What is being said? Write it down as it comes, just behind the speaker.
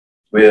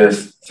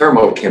with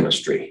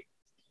thermochemistry.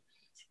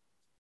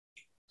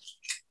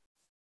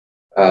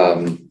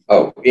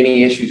 Oh,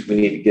 any issues we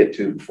need to get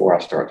to before I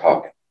start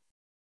talking?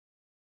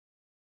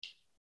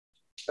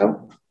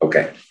 No?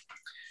 Okay.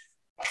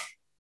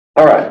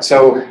 All right,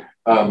 so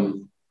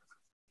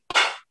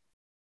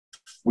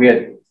we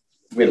had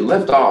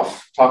left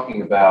off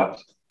talking about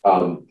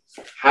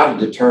how to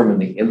determine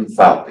the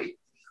enthalpy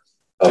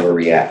of a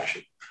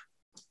reaction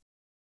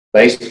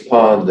based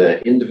upon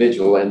the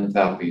individual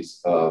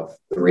enthalpies of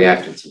the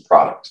reactants and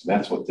products. And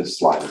that's what this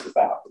slide is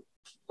about.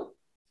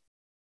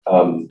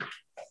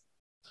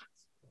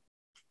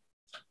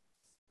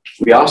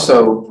 We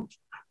also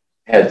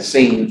had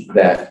seen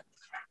that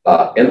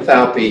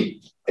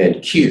enthalpy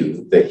and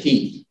Q, the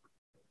heat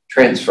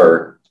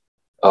transfer,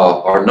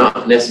 are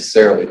not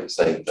necessarily the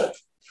same thing.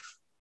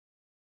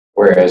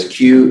 Whereas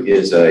Q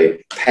is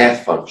a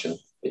path function,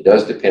 it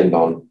does depend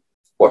on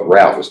what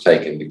route was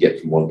taken to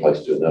get from one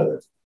place to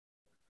another.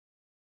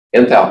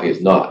 Enthalpy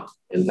is not.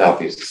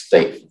 Enthalpy is a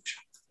state function.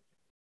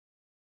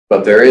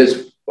 But there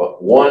is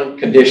one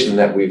condition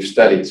that we've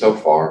studied so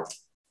far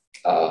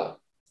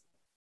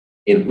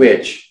in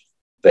which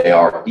they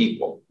are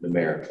equal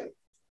numerically,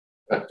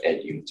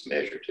 and units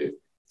measure too.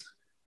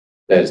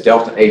 That is,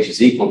 delta H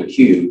is equal to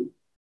Q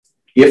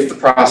if the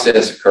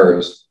process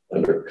occurs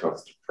under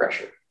constant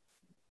pressure.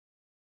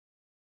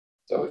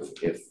 So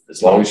if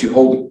as long as you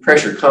hold the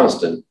pressure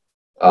constant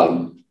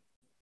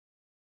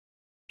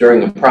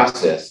during the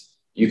process,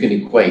 you can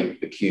equate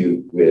the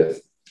Q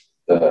with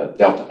the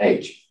delta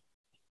H.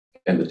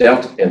 And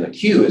the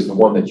Q is the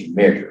one that you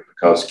measure,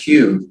 because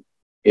Q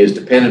is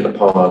dependent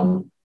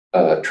upon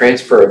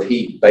transfer of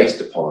heat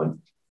based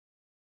upon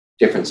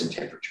difference in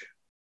temperature.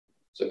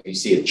 So if you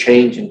see a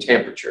change in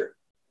temperature,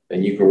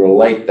 then you can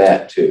relate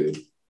that to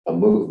a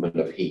movement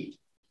of heat.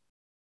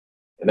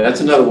 And that's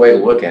another way to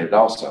look at it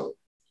also.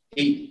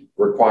 Heat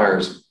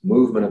requires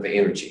movement of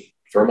energy,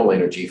 thermal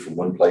energy from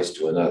one place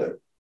to another.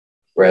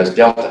 Whereas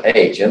delta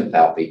H,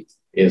 enthalpy,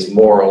 is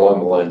more along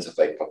the lines of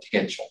a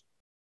potential.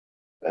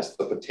 That's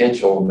the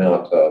potential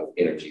amount of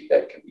energy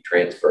that can be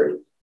transferred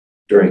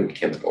during a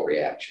chemical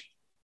reaction.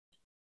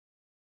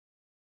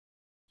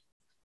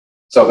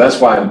 So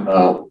that's why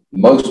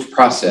most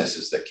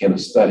processes that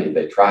chemists study,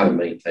 they try to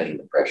maintain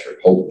the pressure,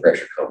 hold the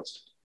pressure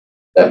constant.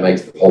 That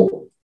makes the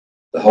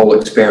whole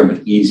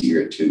experiment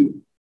easier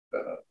to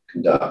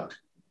conduct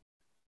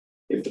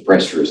if the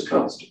pressure is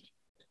constant.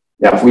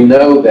 Now, if we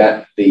know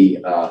that the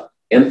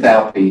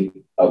enthalpy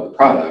of the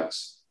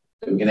products,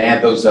 we can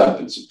add those up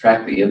and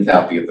subtract the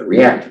enthalpy of the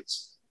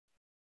reactants.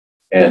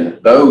 And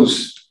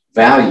those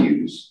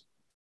values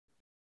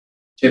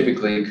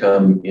typically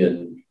come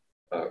in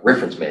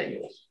reference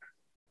manuals.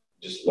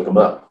 Just look them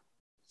up.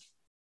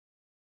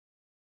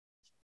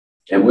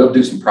 And we'll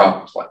do some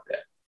problems like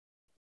that,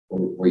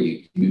 where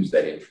you use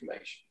that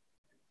information.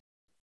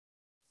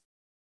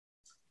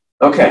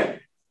 Okay.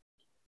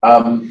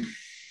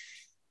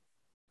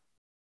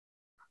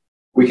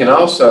 We can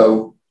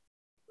also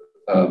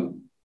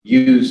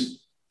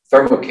use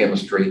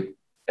thermochemistry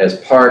as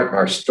part of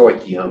our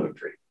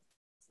stoichiometry.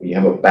 You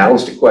have a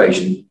balanced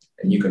equation,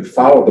 and you can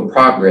follow the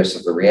progress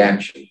of the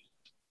reaction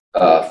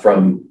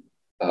from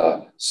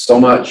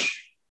so much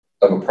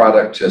of a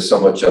product to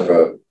so much of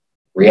a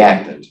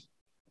reactant.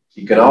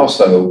 You can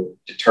also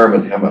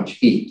determine how much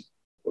heat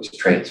was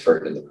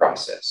transferred in the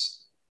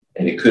process.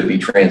 And it could be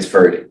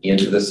transferred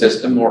into the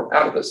system or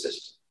out of the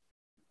system.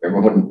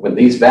 Remember, when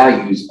these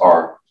values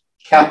are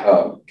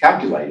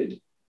calculated,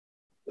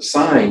 the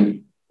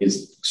sign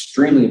is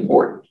extremely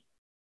important.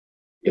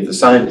 If the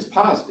sign is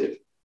positive,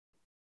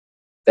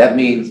 that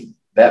means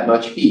that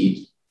much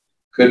heat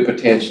could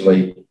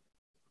potentially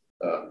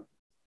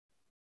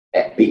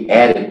be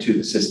added to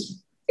the system.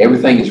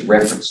 Everything is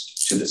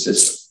referenced to the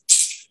system.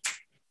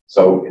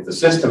 So if the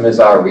system is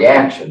our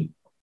reaction,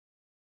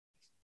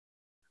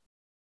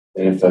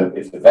 and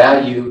if the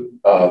value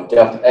of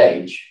delta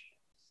H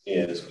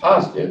is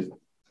positive,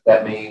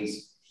 that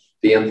means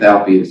the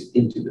enthalpy is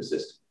into the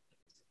system.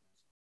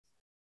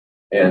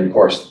 And of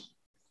course,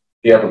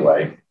 the other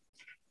way,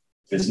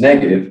 if it's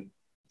negative,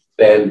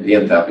 then the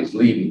enthalpy is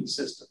leaving the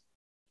system.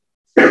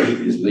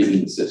 Heat is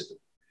leaving the system.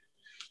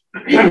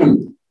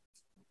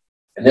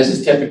 And this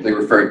is typically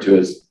referred to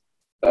as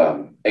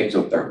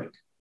exothermic.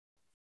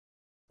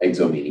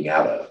 Exo meaning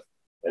out of,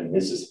 and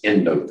this is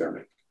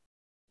endothermic,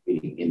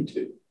 meaning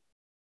into.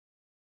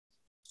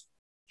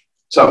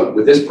 So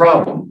with this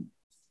problem,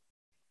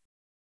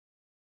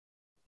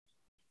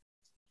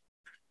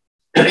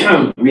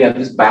 we have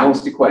this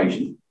balanced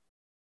equation,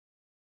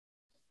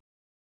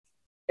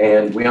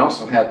 and we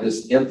also have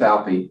this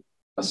enthalpy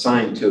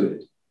assigned to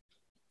it.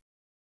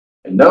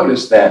 And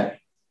notice that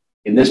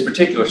in this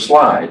particular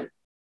slide,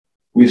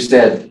 we've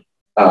said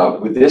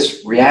with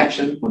this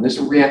reaction, when this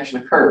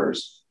reaction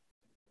occurs,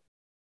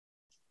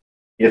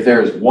 if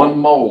there's 1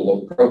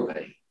 mole of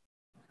propane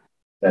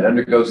that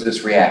undergoes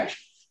this reaction,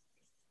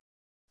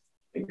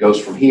 it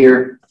goes from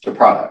here to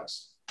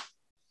products,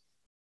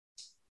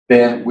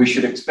 then we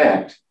should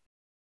expect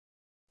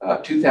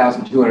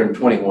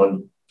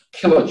 2,221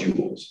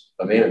 kilojoules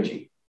of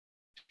energy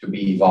to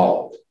be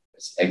evolved.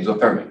 It's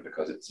exothermic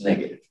because it's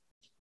negative.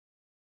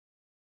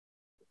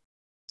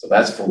 So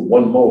that's for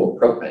 1 mole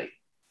of propane.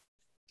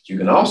 You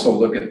can also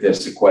look at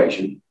this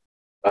equation.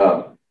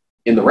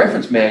 In the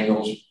reference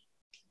manuals,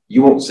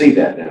 you won't see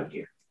that down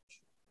here.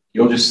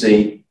 You'll just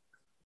see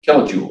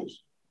kilojoules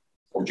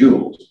or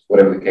joules,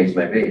 whatever the case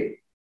may be.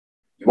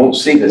 You won't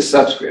see this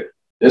subscript.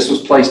 This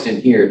was placed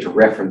in here to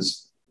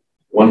reference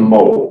 1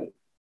 mole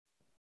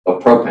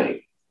of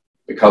propane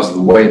because of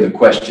the way the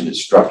question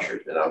is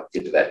structured, and I'll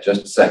get to that in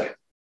just a second.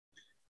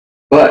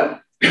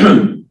 But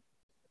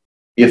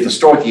if the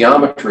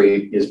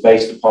stoichiometry is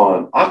based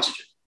upon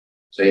oxygen,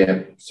 so you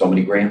have so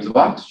many grams of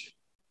oxygen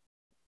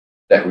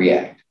that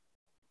react,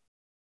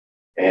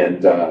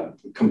 and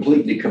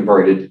completely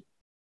converted,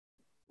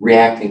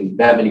 reacting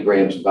that many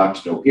grams of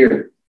oxygen over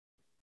here,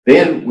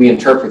 then we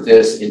interpret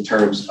this in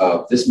terms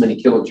of this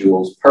many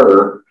kilojoules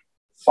per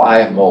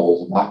 5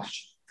 moles of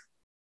oxygen.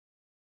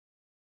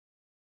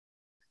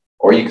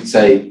 Or you could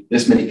say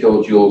this many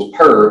kilojoules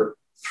per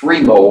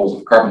 3 moles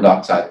of carbon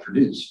dioxide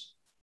produced.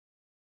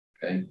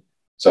 Okay?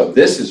 So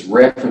this is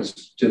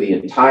reference to the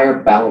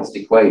entire balanced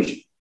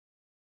equation.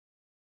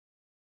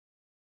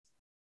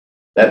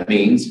 That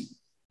means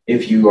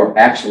if you are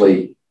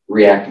actually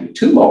reacting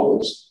 2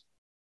 moles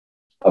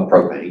of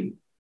propane,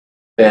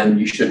 then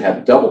you should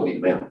have double the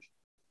amount.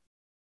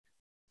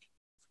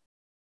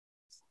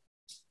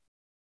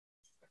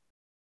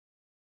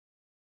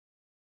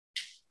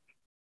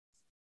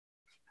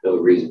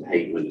 Another reason to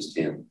hate Windows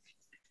 10.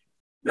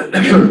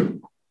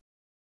 And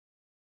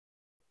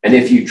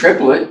if you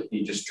triple it,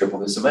 you just triple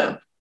this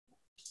amount.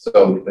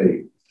 So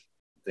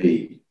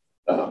the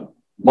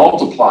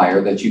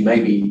multiplier that you may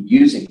be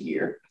using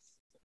here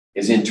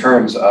is in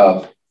terms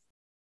of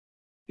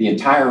the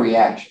entire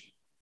reaction.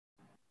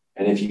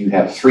 And if you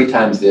have 3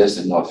 times this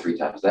and not 3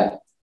 times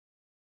that.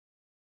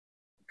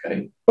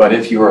 Okay. But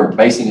if you are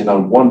basing it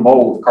on 1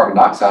 mole of carbon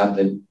dioxide,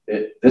 then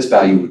this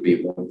value would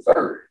be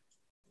 1/3.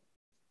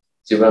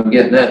 See what I'm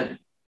getting at?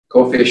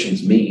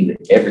 Coefficients mean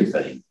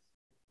everything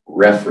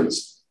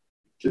referenced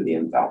to the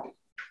enthalpy.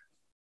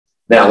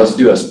 Now let's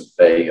do a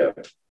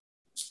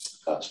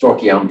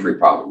stoichiometry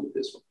problem with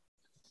this one.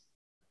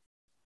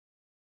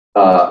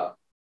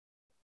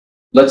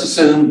 Let's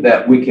assume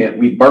that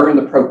we burn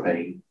the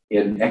propane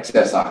in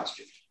excess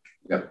oxygen.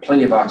 We've got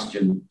plenty of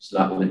oxygen, it's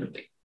not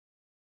limiting.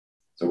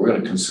 So we're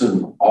going to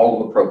consume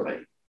all of the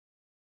propane.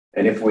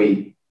 And if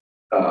we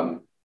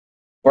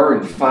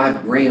burn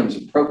 5 grams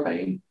of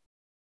propane,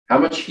 how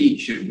much heat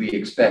should we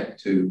expect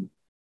to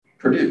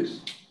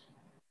produce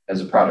as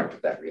a product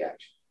of that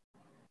reaction?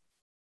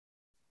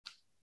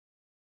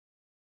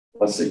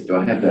 Let's see, do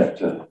I have that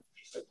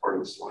part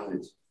of the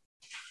slides?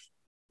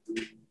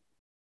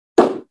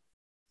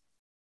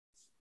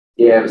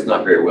 Yeah, it's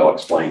not very well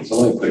explained, so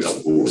let me put it on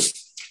the board.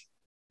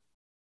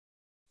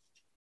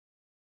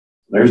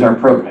 There's our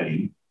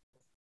propane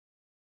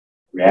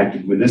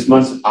reacted with this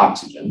much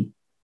oxygen,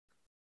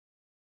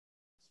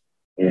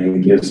 and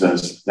it gives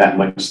us that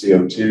much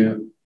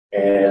CO2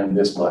 and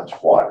this much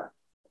water.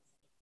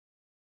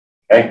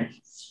 Okay?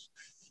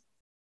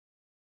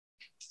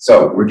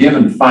 So we're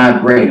given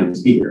 5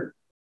 grams here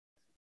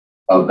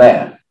of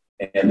that,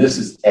 and this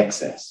is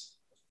excess.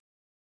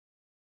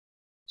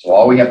 So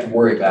all we have to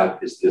worry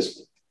about is this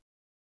one.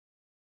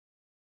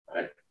 All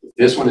right? If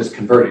this one is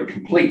converted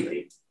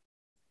completely,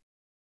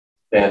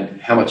 then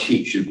how much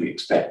heat should we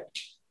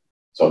expect?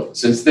 So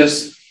since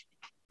this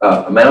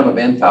amount of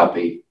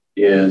enthalpy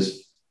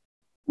is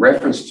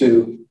reference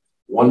to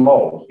 1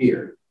 mole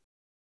here,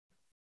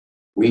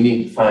 we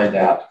need to find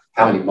out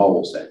how many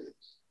moles that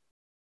is.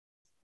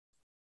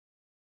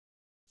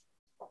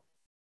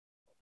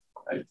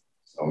 Right?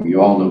 So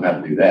you all know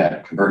how to do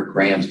that. Convert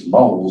grams to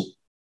moles,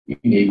 you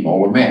need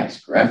molar mass,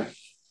 correct?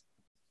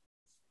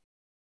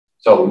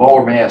 So the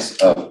molar mass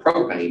of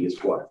propane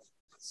is what?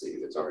 Let's see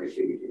if it's already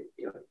figured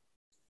here.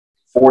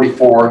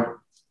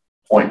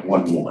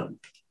 44.11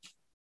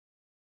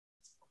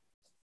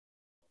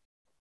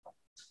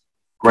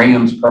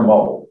 grams per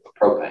mole of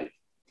propane.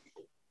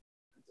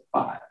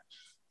 5.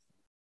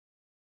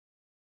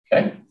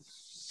 Okay.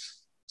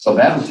 So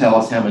that'll tell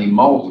us how many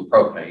moles of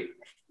propane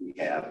we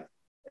have.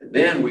 And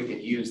then we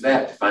can use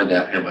that to find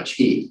out how much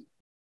heat.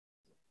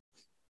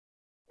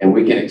 And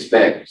we can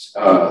expect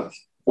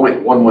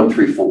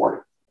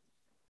 0.1134.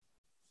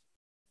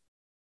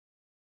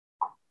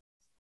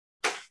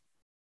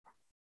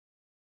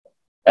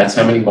 That's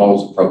how many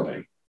moles of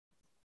propane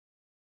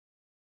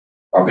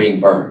are being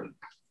burned.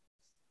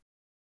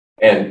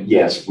 And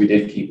yes, we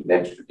did keep an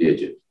extra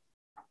digit.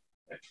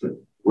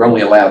 We're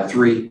only allowed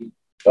 3,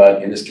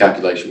 but in this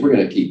calculation, we're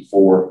going to keep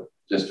 4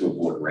 just to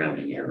avoid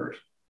rounding errors.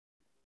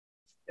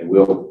 And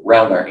we'll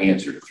round our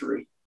answer to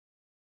 3.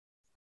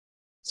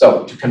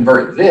 So to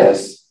convert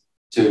this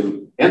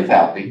to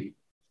enthalpy,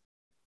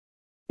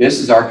 this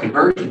is our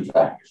conversion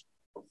factor.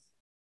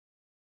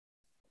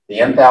 The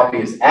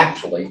enthalpy is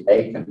actually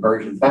a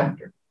conversion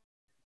factor.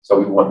 So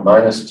we want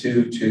minus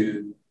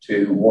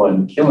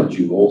 2221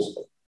 kilojoules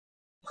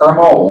per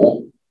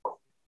mole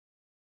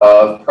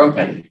of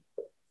propane.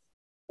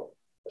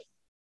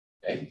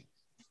 Okay.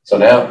 So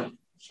now,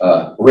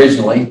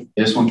 originally,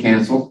 this one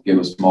canceled, give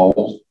us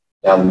moles.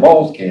 Now the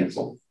moles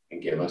cancel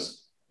and give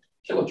us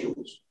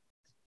kilojoules.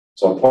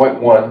 So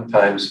 0.1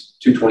 times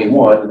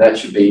 221, and that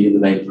should be in the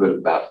neighborhood of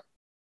about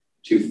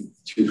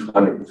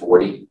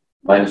 240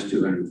 minus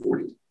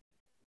 240.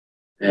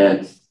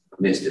 And I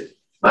missed it,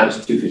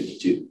 minus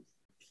 252.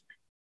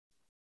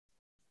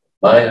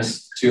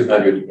 Minus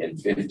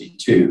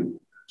 252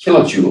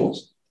 kilojoules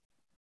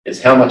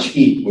is how much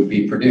heat would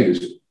be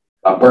produced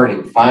by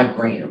burning 5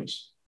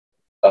 grams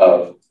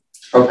of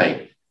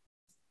propane.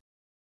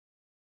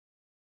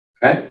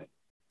 Okay?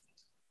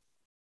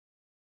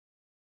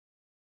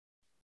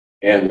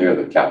 And there are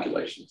the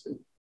calculations in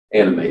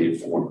animated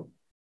form.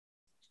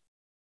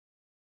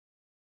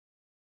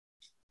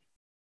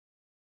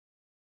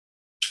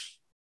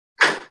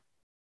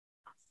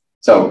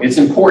 So it's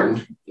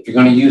important, if you're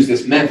going to use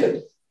this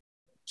method,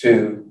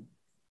 you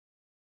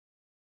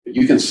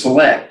can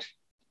select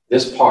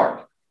this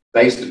part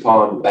based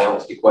upon the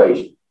balanced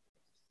equation.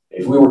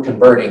 If we were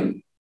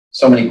converting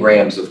so many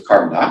grams of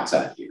carbon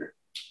dioxide here,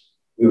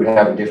 we would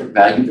have a different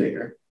value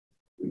there.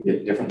 We'd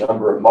get a different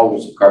number of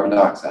moles of carbon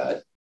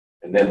dioxide.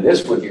 And then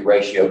this would be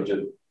ratioed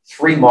to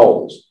 3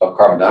 moles of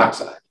carbon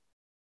dioxide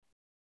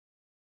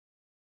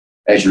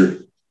as your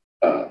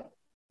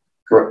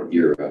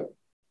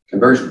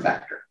conversion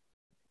factor.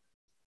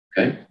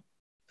 Okay.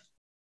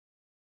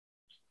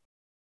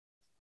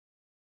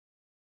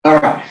 All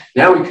right.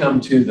 Now we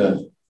come to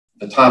the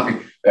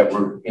topic that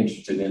we're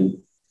interested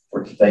in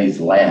for today's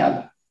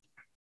lab,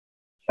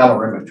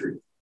 calorimetry.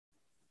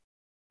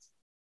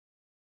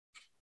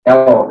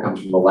 Calor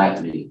comes from the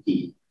Latin meaning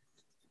heat,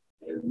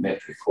 and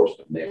metry, of course,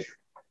 to measure.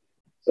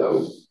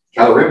 So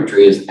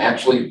calorimetry is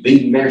actually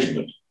the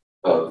measurement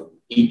of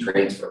heat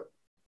transfer.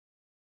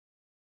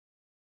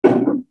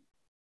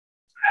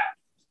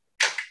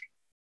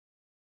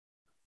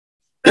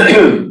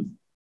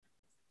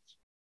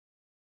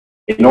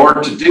 In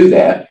order to do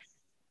that,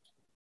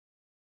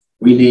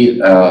 we need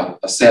a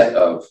set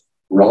of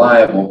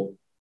reliable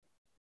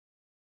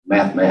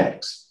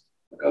mathematics,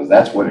 because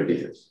that's what it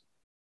is.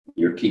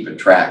 You're keeping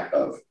track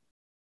of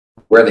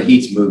where the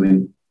heat's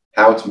moving,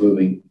 how it's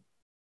moving,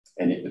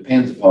 and it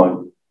depends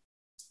upon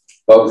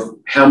both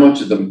how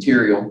much of the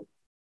material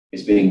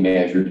is being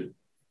measured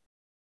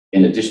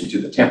in addition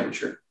to the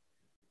temperature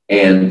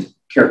and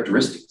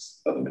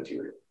characteristics of the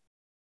material.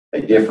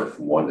 They differ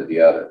from one to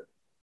the other.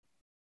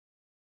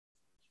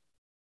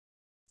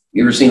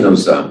 You ever seen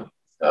those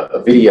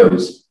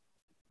videos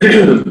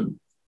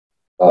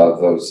of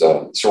those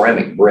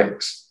ceramic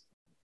bricks?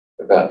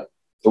 About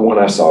the one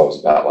I saw was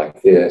about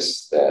like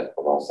this, that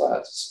on all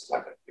sides, it's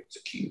like it's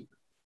a cube.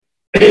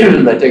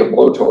 They take a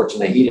blowtorch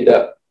and they heat it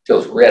up till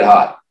it's red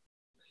hot.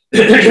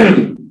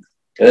 And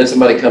then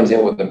somebody comes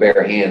in with their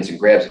bare hands and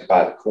grabs it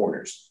by the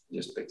corners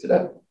and just picks it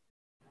up.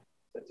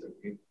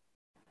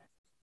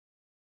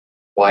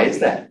 Why is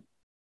that?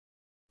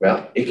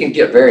 Well, it can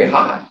get very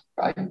hot,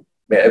 right?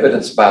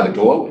 Evidenced by the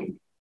glowing.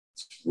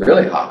 It's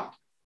really hot,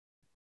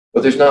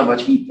 but there's not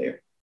much heat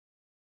there,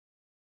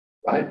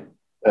 right?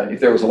 If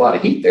there was a lot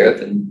of heat there,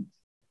 then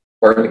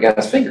burn the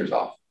guy's fingers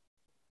off.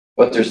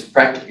 But there's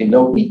practically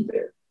no heat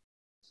there.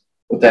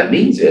 What that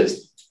means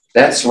is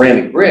that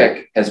ceramic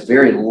brick has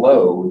very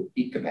low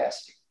heat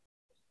capacity,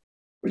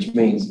 which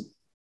means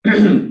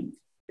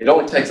it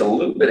only takes a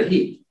little bit of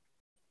heat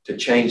to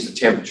change the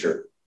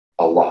temperature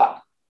a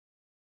lot,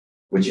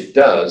 which it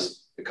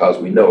does because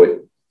we know it.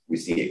 We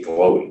see it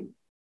glowing.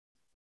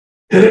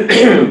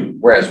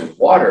 Whereas with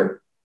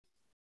water,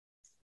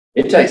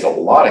 it takes a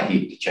lot of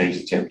heat to change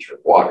the temperature of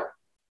water.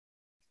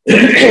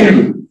 I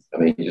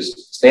mean, you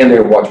just stand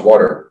there and watch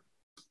water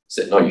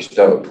sitting on your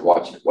stove,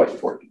 waiting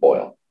for it to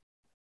boil.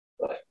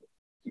 But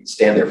you can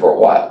stand there for a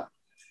while.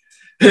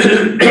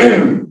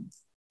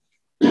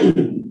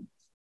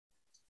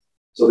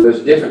 So there's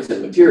a difference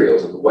in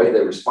materials and the way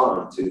they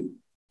respond to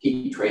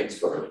heat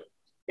transfer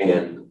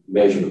and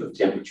measurement of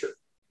temperature.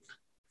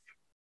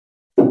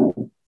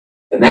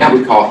 And that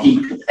we call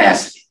heat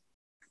capacity.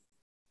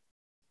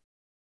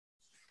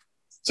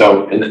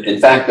 So, in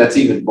fact, that's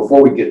even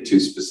before we get too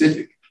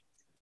specific.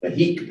 The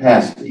heat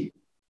capacity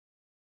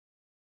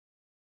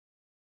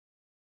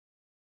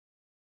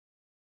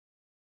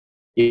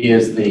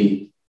is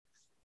the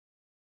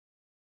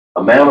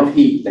amount of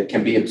heat that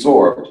can be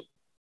absorbed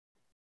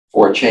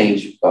for a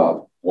change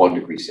of 1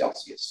 degree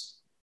Celsius.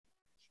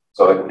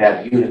 So it can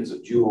have units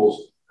of joules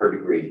per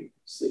degree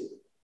C.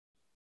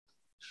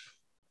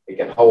 It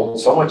can hold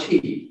so much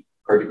heat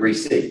per degree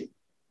C.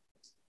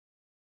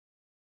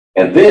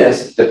 And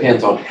this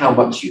depends on how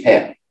much you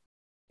have.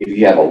 If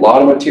you have a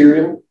lot of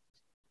material,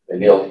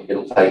 then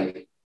it'll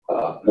take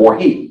more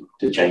heat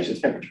to change the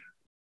temperature.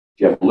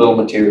 If you have little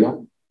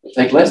material, it'll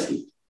take less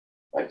heat.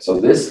 Right? So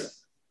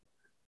this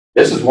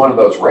is one of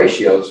those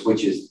ratios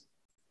which is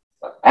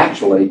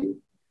actually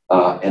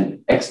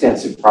an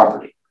extensive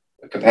property,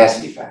 a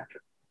capacity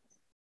factor.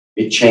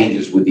 It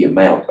changes with the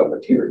amount of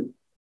material.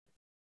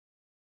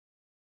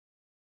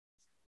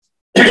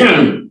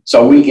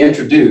 So we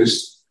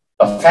introduce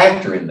a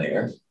factor in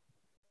there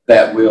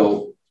that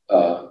will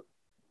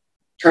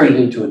turn it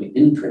into an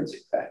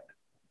intrinsic factor,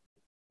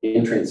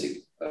 intrinsic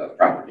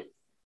property.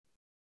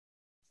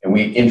 And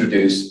we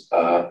introduce,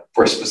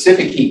 for a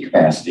specific heat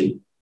capacity,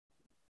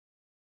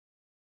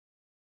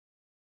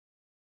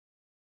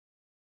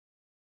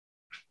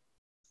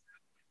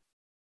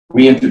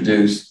 we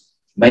introduce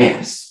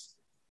mass.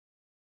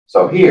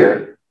 So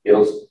here,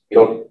 it'll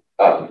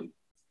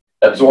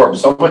absorb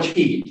so much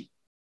heat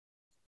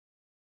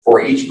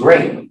for each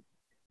gram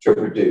to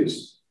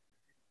produce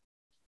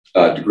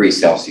a degree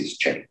Celsius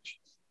change.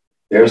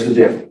 There's the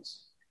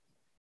difference.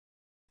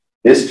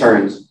 This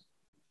turns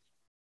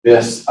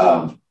this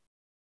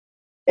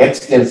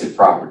extensive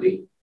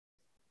property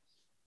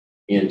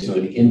into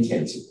an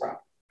intensive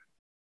property.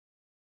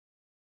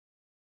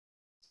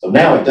 So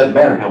now it doesn't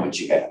matter how much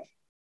you have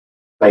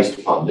based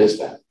upon this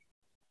value.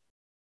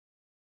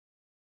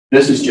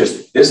 This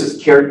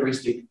is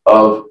characteristic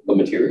of the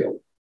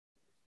material.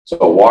 So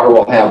water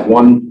will have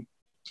one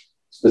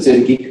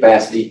specific heat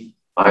capacity.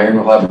 Iron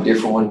will have a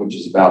different one, which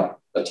is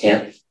about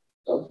 1/10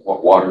 of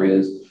what water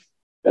is.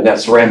 And that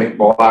ceramic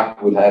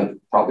block would have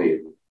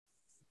probably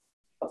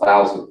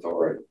 1,000th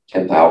or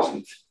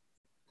 10,000th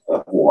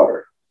of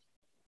water.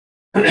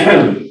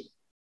 And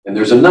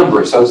there's a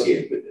number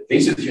associated with it.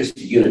 These are just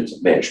the units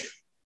of measure.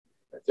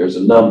 There's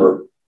a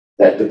number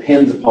that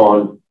depends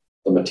upon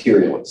the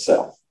material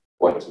itself,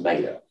 what it's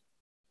made of.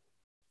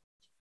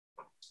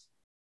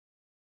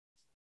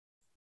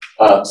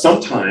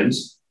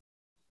 Sometimes,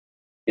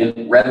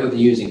 rather than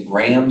using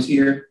grams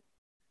here,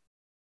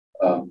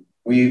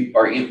 we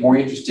are more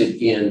interested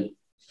in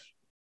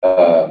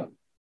how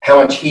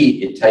much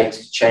heat it takes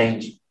to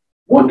change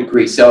 1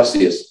 degree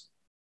Celsius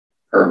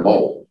per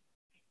mole,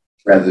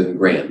 rather than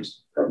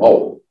grams per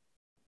mole.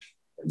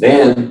 And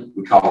then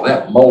we call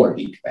that molar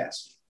heat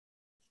capacity.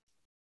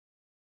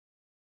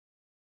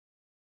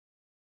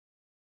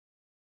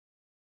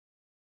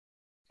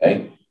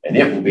 Okay, and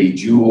it will be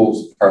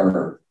joules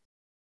per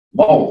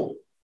mole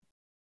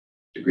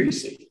degree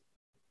C.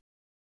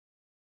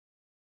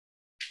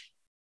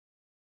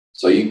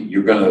 So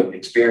you're going to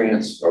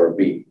experience or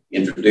be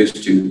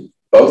introduced to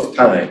both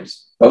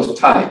types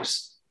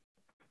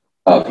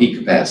of heat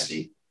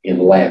capacity in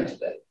the lab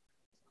today.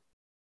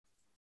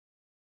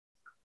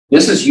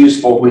 This is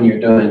useful when you're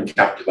doing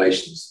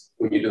calculations,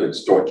 when you're doing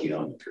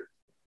stoichiometry,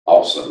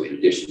 also in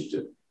addition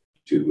to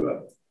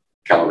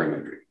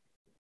calorimetry.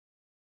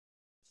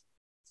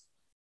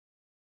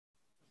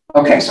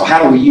 Okay, so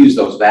how do we use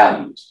those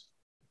values?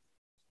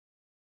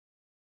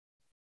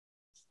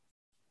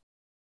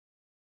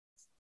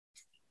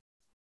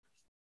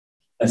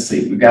 Let's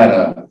see, we've got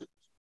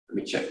let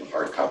me check my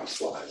hard copy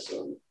slides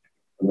so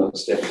I'm not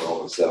stepping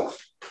on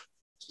myself.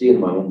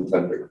 Stealing my own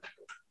thunder.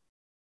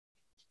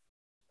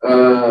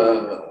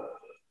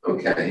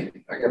 Okay,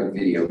 I got a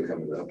video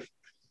coming up.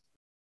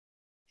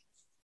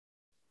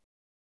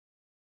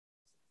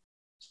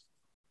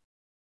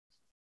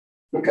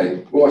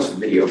 Okay, we'll watch the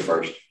video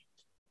first.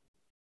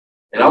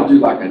 And I'll do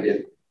like I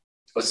did.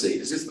 Let's see,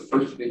 is this the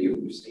first video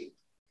we've seen?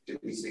 Did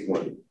we see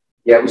one?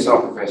 Yeah, we saw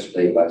Professor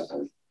Dave last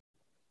time.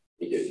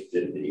 He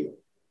did a video.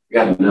 We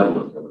got another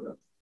one coming up.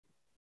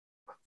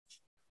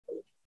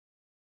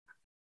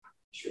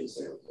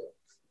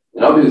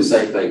 And I'll do the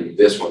same thing with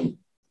this one.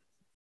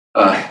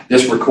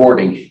 This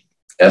recording,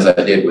 as I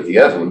did with the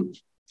other one,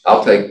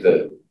 I'll take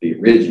the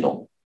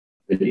original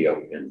video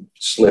and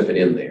slip it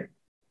in there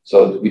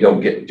so that we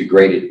don't get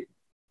degraded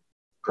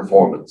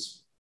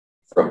performance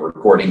from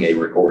recording a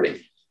recording.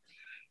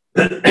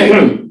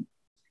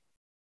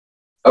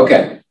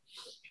 Okay.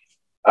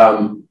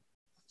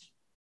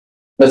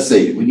 Let's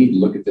see, we need to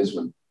look at this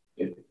one.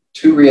 If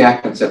 2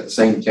 reactants at the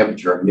same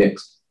temperature are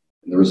mixed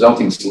and the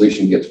resulting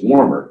solution gets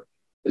warmer,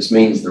 this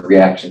means the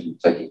reaction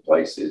taking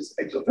place is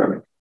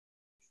exothermic.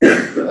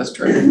 Let's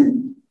turn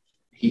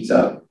it. Heats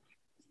up.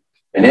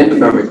 An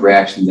endothermic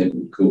reaction then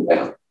will cool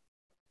down.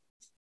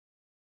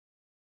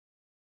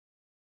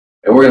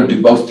 And we're going to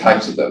do both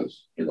types of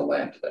those in the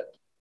lab today,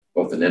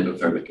 both an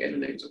endothermic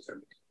and an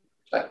exothermic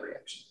type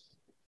reaction.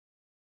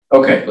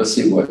 Okay, let's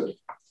see what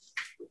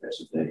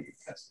Professor Dave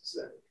has to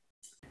say.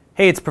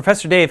 Hey, it's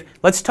Professor Dave.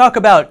 Let's talk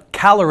about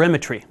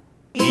calorimetry.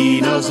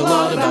 He knows a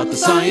lot about the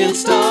science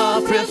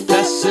stuff.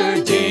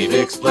 Professor Dave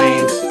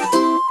explains.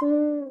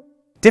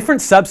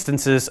 Different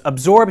substances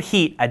absorb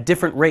heat at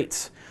different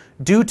rates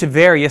due to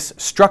various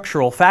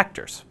structural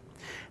factors.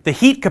 The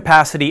heat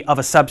capacity of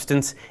a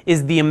substance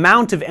is the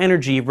amount of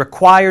energy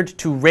required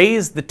to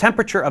raise the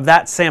temperature of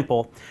that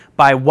sample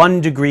by 1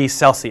 degree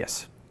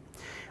Celsius.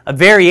 A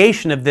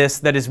variation of this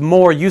that is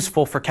more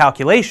useful for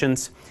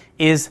calculations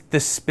is the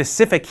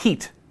specific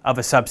heat of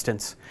a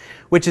substance,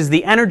 which is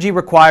the energy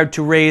required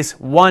to raise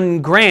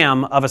 1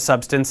 gram of a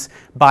substance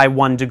by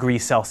 1 degree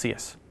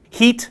Celsius.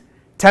 Heat,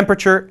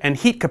 temperature, and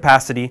heat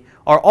capacity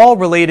are all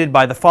related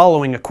by the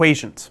following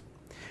equations.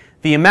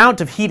 The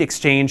amount of heat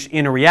exchanged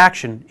in a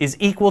reaction is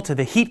equal to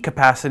the heat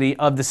capacity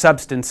of the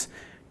substance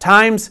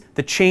times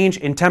the change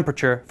in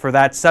temperature for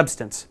that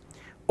substance,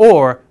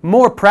 Or,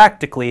 more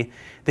practically,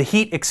 the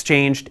heat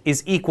exchanged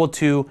is equal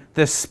to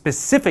the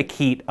specific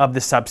heat of the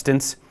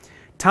substance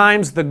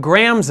times the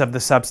grams of the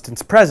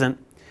substance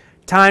present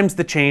times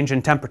the change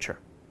in temperature.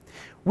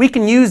 We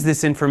can use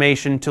this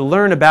information to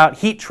learn about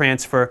heat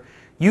transfer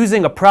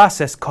using a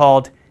process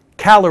called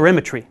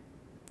calorimetry.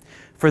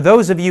 For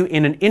those of you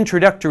in an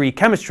introductory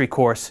chemistry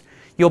course,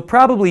 you'll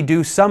probably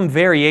do some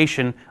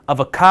variation of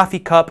a coffee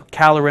cup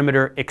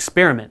calorimeter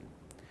experiment.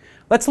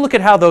 Let's look at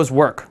how those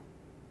work.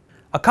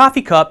 A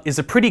coffee cup is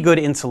a pretty good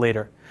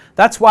insulator.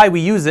 That's why we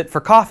use it for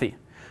coffee,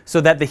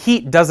 so that the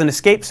heat doesn't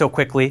escape so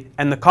quickly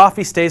and the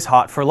coffee stays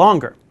hot for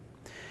longer.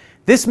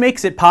 This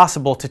makes it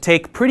possible to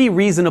take pretty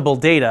reasonable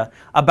data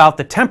about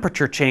the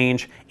temperature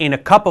change in a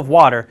cup of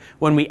water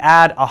when we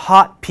add a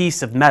hot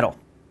piece of metal.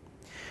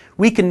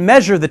 We can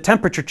measure the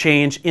temperature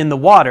change in the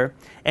water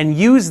and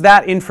use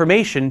that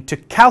information to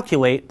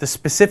calculate the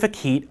specific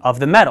heat of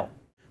the metal.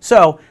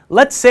 So,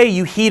 let's say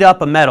you heat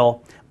up a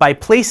metal by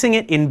placing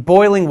it in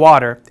boiling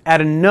water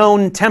at a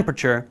known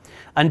temperature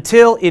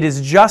until it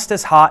is just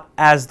as hot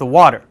as the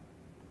water.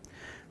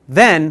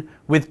 Then,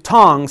 with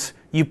tongs,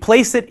 you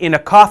place it in a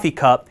coffee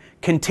cup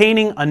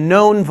containing a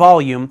known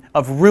volume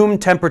of room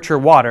temperature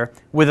water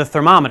with a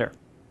thermometer.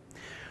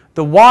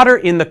 The water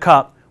in the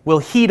cup will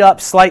heat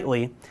up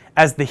slightly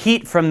as the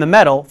heat from the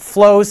metal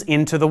flows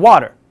into the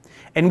water,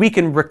 and we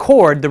can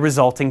record the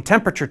resulting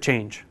temperature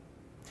change.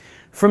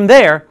 From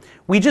there,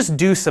 we just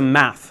do some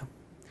math.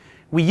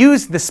 We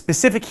use the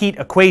specific heat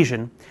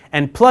equation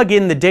and plug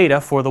in the data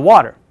for the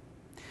water.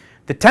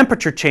 The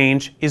temperature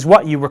change is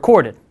what you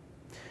recorded.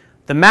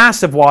 The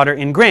mass of water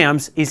in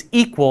grams is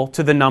equal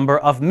to the number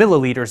of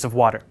milliliters of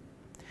water.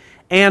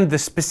 And the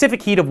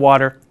specific heat of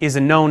water is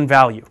a known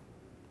value.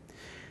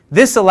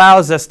 This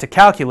allows us to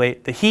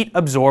calculate the heat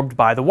absorbed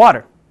by the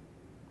water.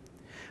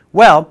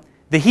 Well,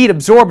 the heat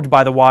absorbed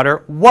by the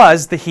water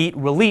was the heat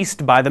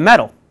released by the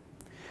metal.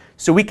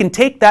 So we can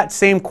take that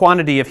same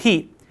quantity of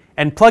heat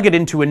and plug it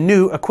into a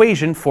new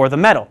equation for the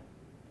metal.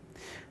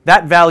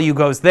 That value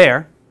goes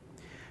there.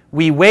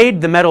 We weighed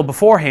the metal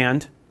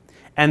beforehand,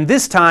 and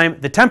this time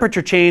the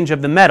temperature change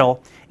of the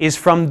metal is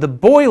from the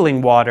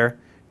boiling water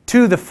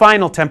to the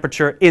final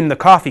temperature in the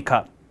coffee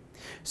cup.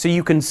 So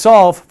you can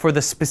solve for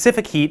the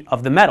specific heat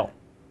of the metal.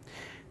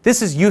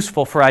 This is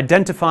useful for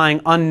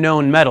identifying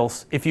unknown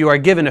metals if you are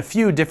given a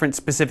few different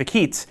specific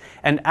heats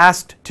and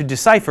asked to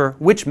decipher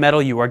which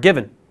metal you are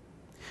given.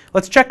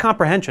 Let's check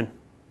comprehension.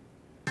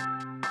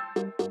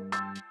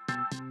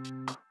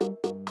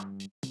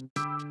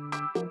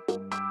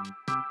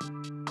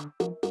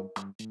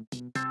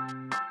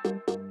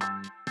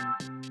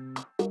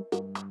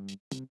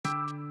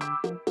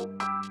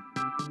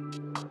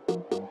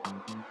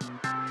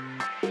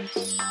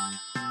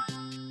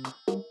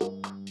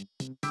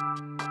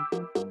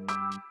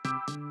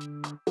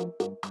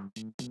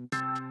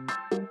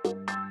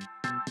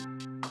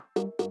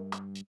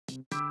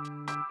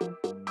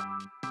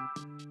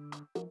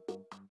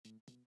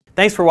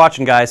 Thanks for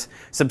watching, guys.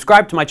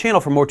 Subscribe to my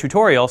channel for more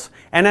tutorials,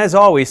 and as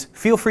always,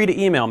 feel free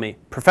to email me,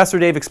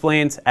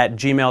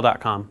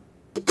 ProfessorDaveExplains@gmail.com.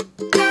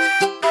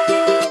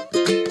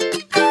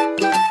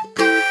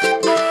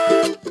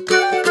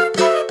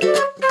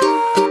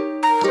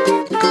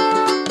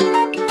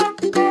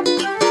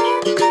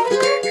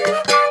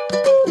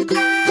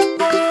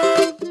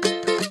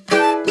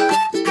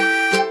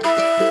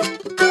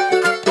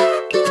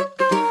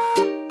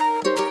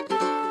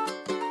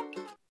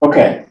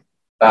 Okay.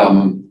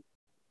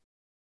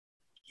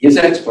 His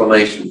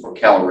explanation for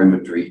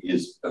calorimetry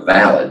is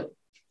valid,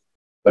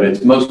 but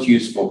it's most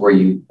useful where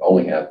you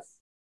only have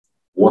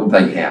one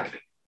thing happening,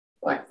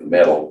 like the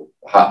metal,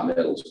 the hot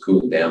metal is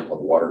cooling down while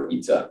the water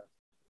heats up.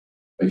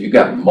 If you've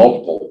got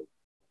multiple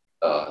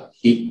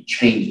heat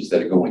changes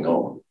that are going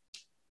on,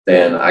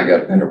 then I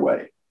got a better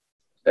way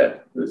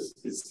that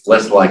is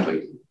less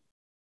likely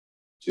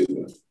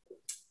to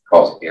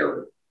cause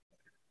error.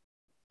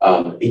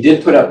 He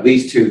did put up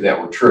these two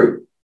that were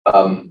true.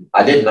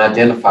 I didn't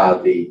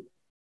identify the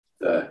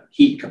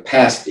heat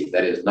capacity,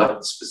 that is not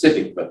the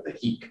specific, but the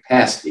heat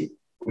capacity.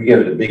 We give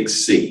it a big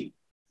C.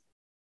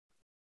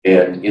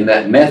 And in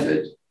that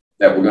method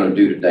that we're going to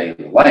do today in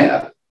the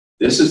lab,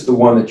 this is the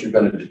one that you're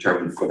going to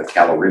determine for the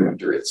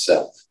calorimeter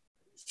itself.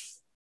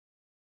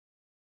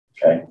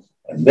 Okay,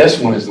 and this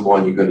one is the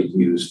one you're going to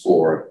use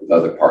for the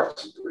other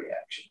parts of the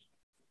reaction,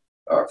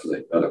 or for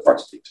the other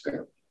parts of the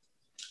experiment.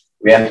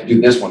 We have to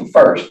do this one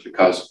first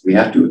because we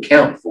have to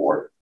account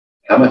for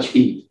how much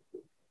heat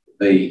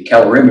the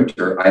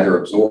calorimeter either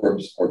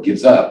absorbs or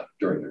gives up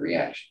during the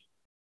reaction.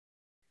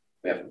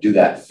 We have to do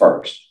that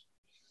first.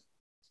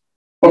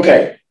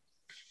 Okay,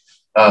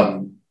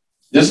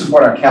 this is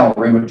what our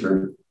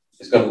calorimeter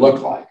is going to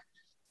look like.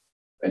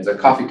 It's a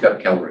coffee cup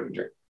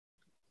calorimeter.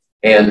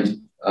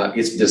 And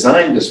it's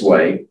designed this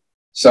way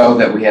so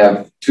that we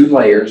have two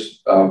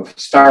layers of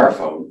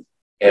styrofoam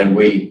and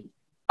we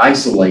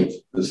isolate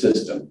the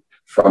system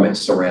from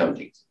its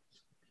surroundings.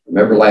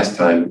 Remember last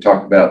time we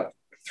talked about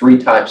three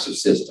types of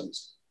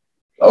systems.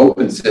 The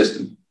open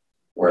system,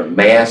 where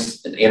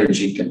mass and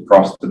energy can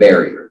cross the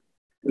barrier.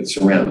 with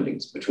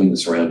surroundings, between the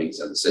surroundings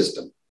and the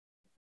system.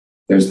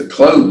 There's the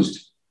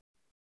closed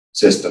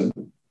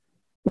system,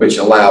 which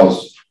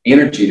allows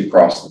energy to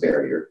cross the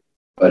barrier,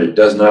 but it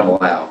does not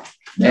allow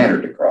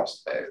matter to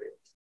cross the barrier.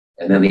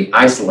 And then the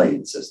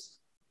isolated system,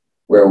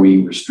 where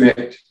we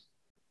restrict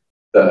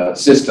the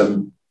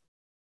system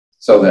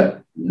so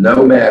that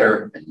no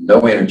matter and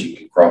no energy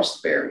can cross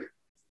the barrier.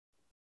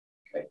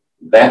 Okay.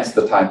 That's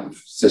the type of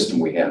system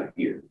we have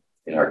here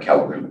in our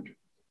calorimeter.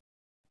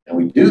 And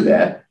we do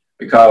that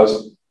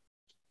because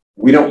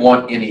we don't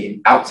want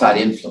any outside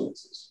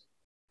influences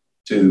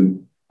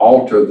to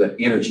alter the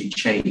energy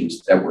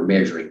change that we're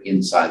measuring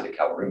inside the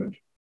calorimeter.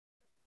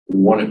 We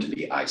want it to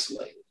be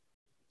isolated.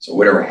 So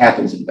whatever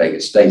happens in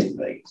Vegas stays in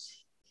Vegas.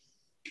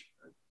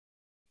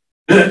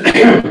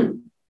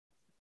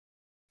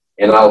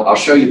 And I'll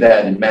show you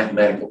that in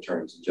mathematical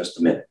terms in just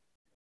a minute.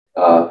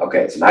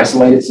 Okay, it's an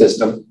isolated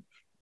system.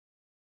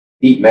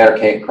 Heat matter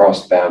can't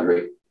cross the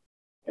boundary.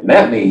 And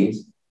that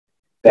means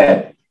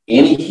that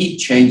any heat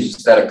changes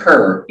that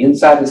occur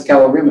inside this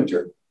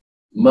calorimeter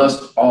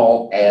must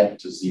all add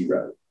to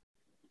zero.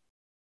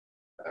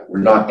 We're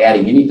not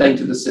adding anything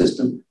to the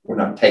system. We're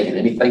not taking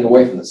anything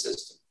away from the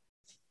system.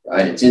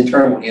 Right? Its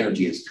internal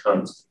energy is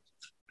constant.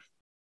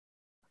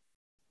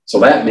 So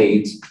that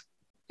means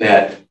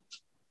that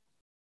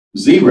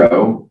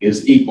zero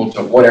is equal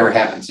to whatever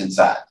happens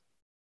inside.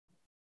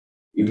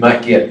 You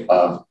might get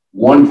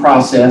one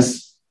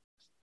process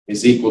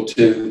is equal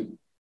to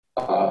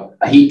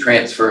a heat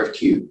transfer of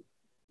Q.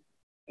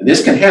 And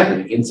this can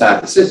happen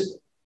inside the system.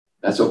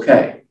 That's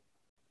okay.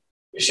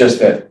 It's just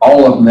that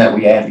all of them that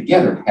we add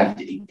together have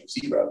to equal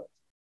zero.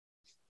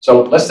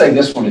 So let's say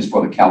this one is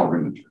for the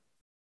calorimeter.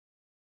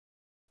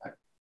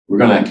 We're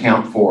going to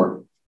account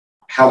for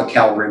how the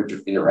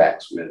calorimeter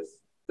interacts with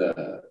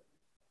the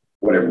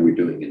whatever we're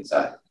doing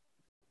inside.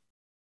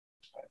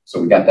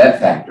 So we got that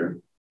factor.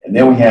 And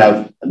then we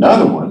have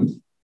another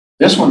one.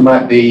 This one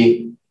might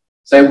be,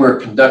 say we're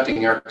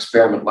conducting our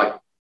experiment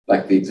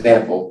like the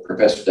example,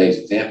 Professor Day's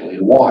example,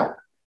 in water.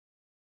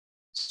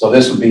 So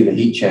this would be the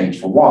heat change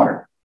for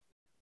water.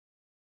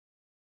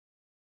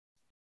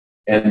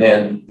 And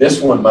then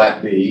this one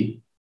might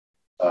be,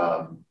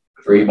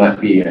 might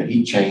be a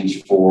heat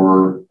change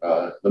for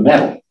the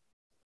metal.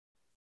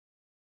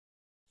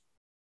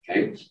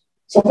 Okay,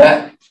 so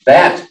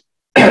that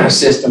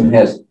system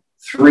has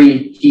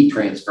 3 heat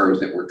transfers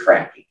that we're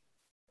tracking.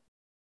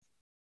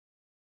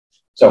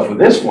 So for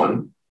this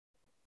one,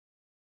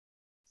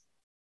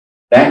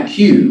 that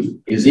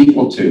Q is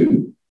equal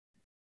to,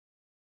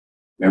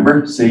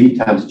 remember, C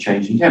times the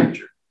change in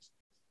temperature.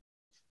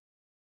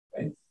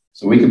 Okay,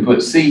 so we can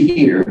put C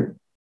here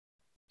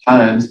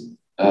times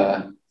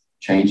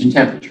change in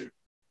temperature.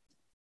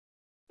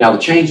 Now the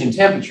change in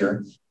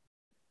temperature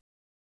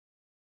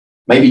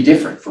may be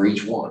different for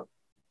each one.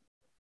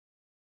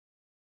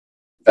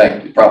 In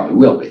fact, it probably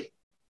will be.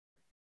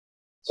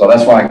 So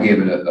that's why I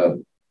gave it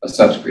a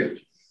subscript.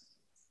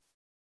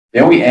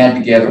 Then we add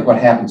together what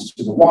happens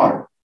to the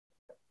water.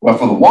 Well,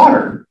 for the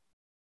water,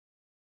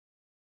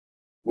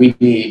 we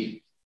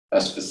need a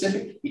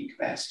specific heat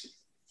capacity.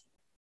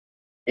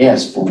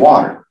 S for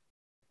water.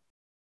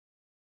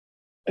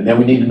 And then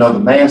we need to know the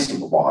mass of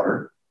the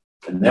water.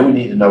 And then we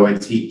need to know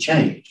its heat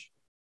change.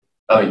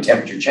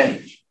 Temperature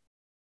change.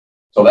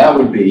 So that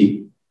would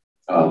be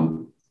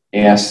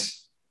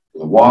S for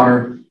the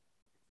water,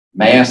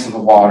 mass of the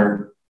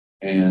water,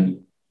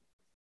 and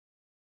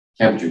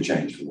temperature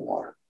change for the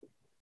water.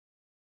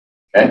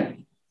 Okay?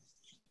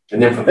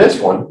 And then for this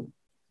one,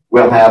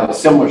 we'll have a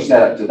similar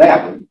setup to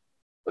that one,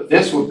 but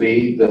this will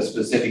be the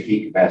specific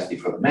heat capacity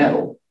for the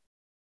metal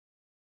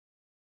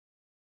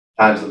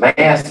times the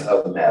mass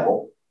of the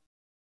metal.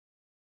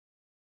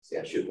 See,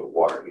 I should put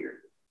water here.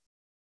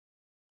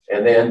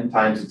 And then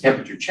times the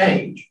temperature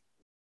change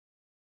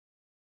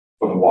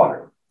for the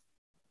water.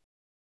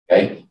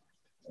 Okay?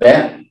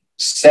 That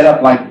set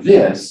up like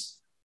this,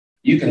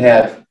 you can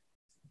have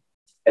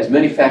as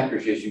many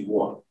factors as you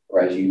want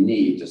or as you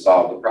need to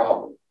solve the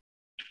problem.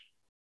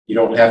 You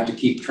don't have to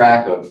keep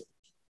track of,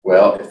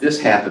 well, if this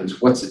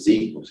happens, what's it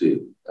equal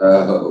to?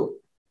 Oh,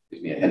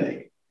 gives me a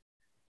headache.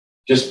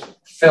 Just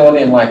fill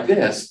it in like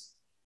this,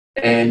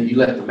 and you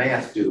let the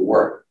math do the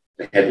work,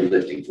 the heavy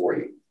lifting for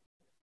you.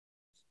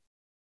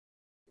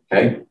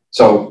 Okay,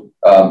 so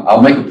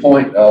I'll make a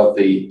point of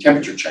the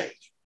temperature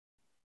change.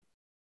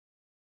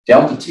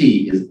 Delta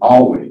T is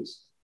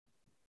always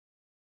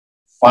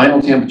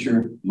final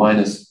temperature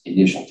minus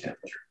initial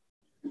temperature.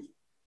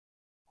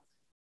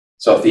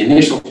 So if the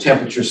initial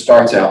temperature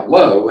starts out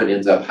low and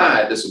ends up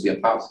high, this will be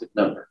a positive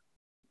number.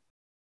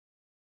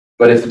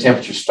 But if the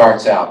temperature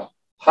starts out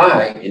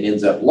high and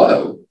ends up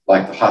low,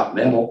 like the hot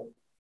metal,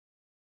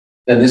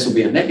 then this will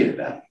be a negative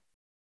value.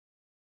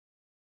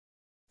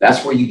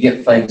 That's where you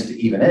get things to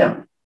even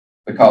out,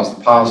 because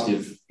the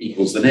positive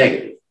equals the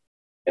negative,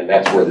 and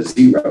that's where the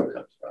zero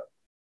comes from.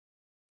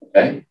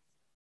 Okay?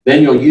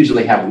 Then you'll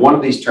usually have one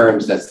of these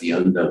terms that's the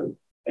unknown,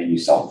 and you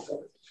solve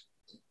for it.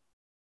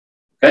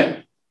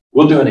 Okay?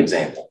 We'll do an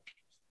example.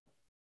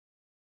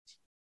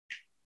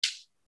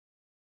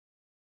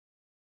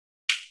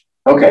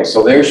 Okay,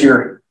 so there's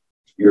your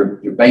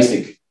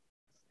basic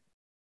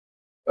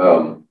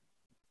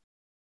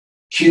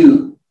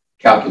Q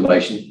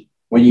calculation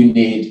when you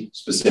need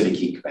specific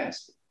heat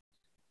capacity.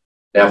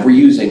 Now, if we're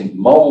using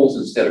moles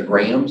instead of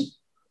grams,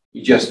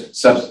 you just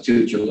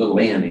substitute your little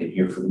n in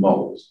here for the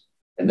moles.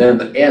 And then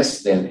the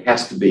S then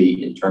has to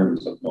be in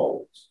terms of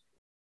moles,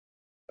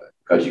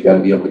 because you got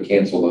to be able to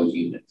cancel those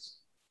units.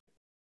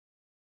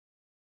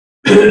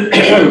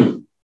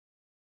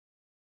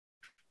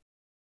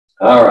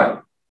 All right.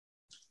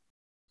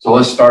 So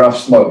let's start off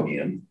slow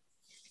again.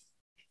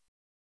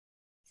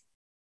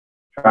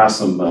 Try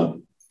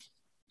some,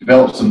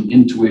 develop some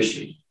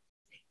intuition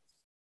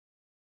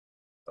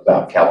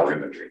about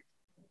calorimetry.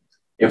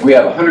 If we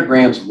have 100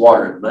 grams of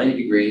water at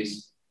 90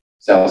 degrees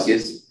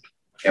Celsius,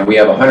 and we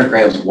have 100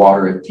 grams of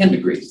water at 10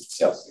 degrees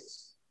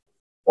Celsius,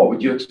 what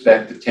would you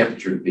expect the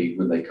temperature to be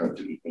when they come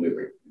to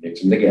equilibrium?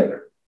 Mix them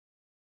together.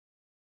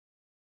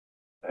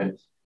 Right?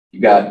 You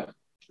got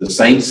the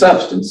same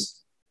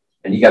substance,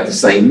 and you got the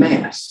same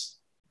mass.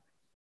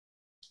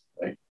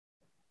 Right?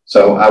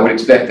 So I would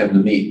expect them to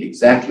meet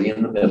exactly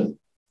in the middle.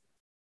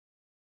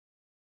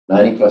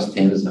 90 plus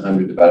 10 is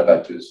 100, divided by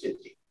 2 is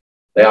 50.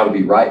 They ought to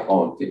be right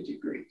on 50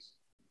 degrees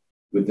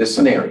with this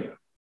scenario.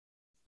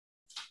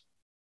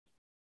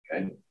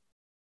 Okay?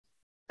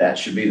 That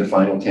should be the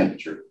final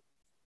temperature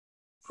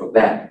for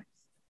that.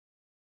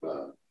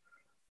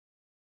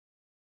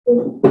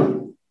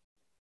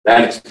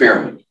 That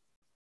experiment.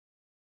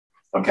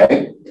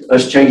 Okay,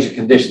 let's change the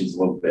conditions a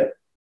little bit.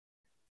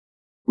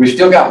 We've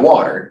still got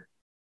water.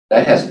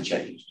 That hasn't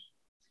changed.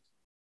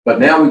 But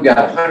now we've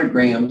got 100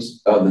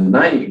 grams of the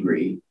 90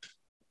 degree,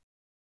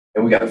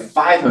 and we got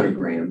 500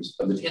 grams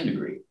of the 10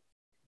 degree.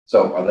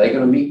 So are they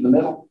going to meet in the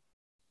middle?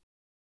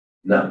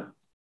 No.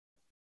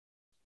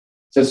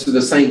 Since they're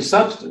the same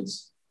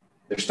substance,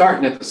 they're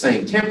starting at the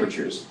same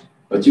temperatures,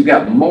 but you've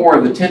got more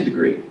of the 10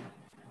 degree.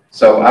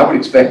 So I would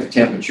expect the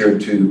temperature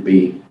to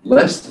be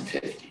less than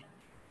 50.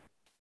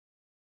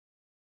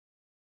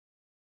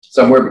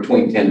 Somewhere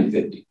between 10 and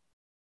 50.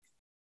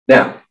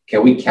 Now,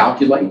 can we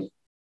calculate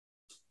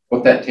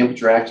what that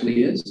temperature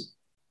actually is?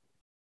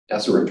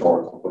 That's a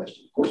rhetorical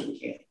question. Of course we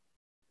can.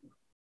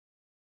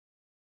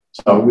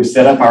 So we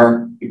set up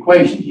our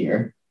equation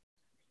here.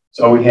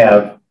 So we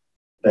have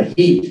the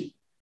heat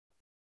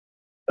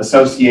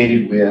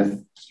associated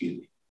with,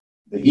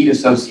 the heat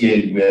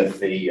associated with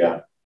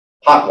the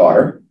hot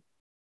water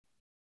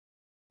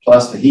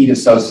plus the heat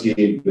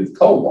associated with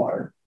cold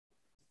water.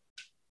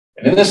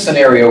 And in this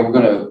scenario, we're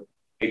going to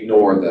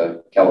ignore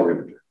the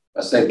calorimeter.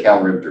 I said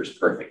calorimeter is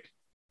perfect.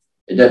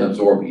 It doesn't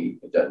absorb heat.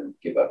 It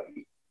doesn't give up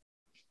heat.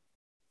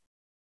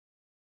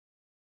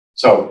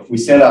 So if we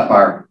set up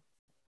our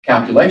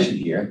calculation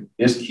here,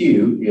 this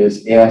Q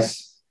is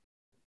S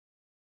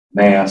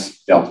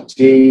mass delta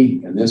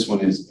T, and this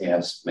one is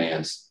S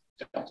mass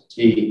delta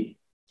T.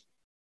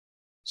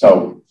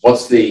 So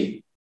what's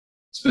the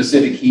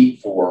specific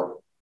heat for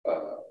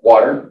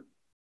water?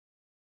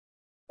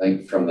 I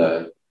think from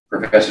the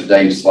Professor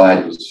Dave's slide,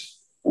 it was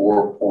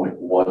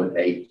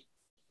 4.186,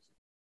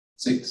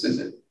 is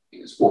it? I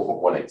think it's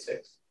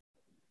 4.186.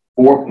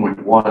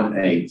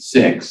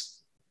 4.186.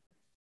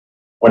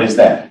 What is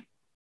that?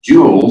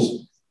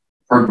 Joules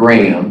per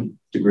gram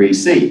degree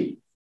C.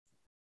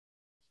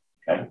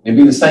 Okay, it'd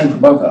be the same for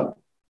both of them.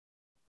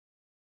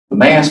 The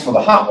mass for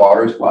the hot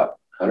water is what?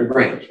 100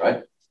 grams,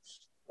 right?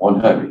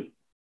 100.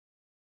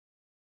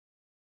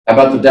 How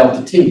about the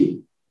delta T?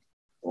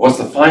 What's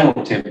the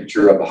final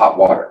temperature of the hot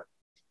water?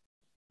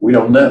 We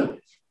don't know.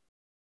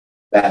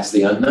 That's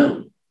the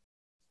unknown.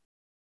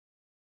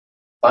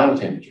 Final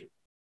temperature.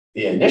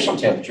 The initial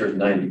temperature is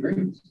 90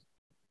 degrees.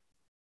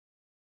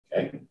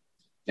 Okay.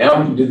 Now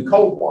we can do the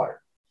cold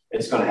water.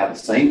 It's going to have the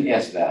same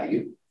S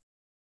value.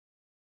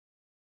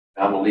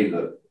 I'm going to leave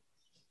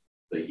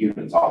the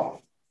units off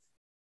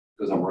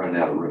because I'm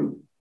running out of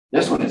room.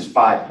 This one is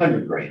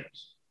 500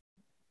 grams.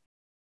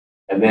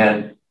 And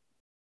then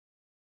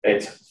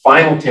its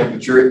final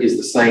temperature is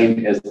the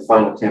same as the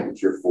final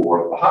temperature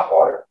for the hot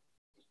water.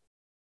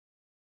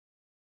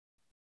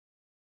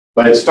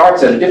 But it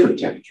starts at a different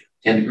temperature,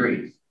 10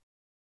 degrees.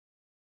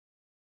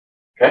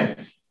 Okay?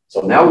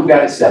 So now we've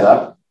got it set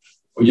up.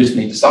 We just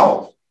need to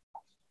solve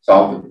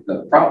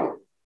the problem.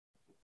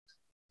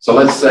 So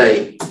let's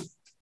say,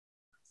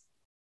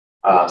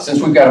 since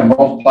we've got to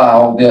multiply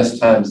all this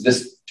times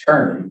this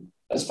term,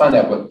 let's find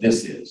out what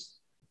this is.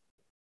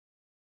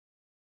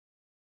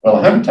 Well,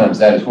 100 times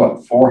that is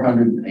what?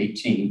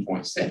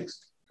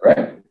 418.6,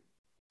 correct?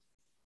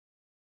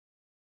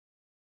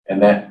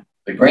 And that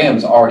the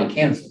grams already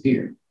cancel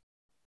here.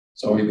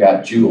 So we've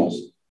got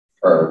joules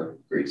per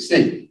degree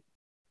C.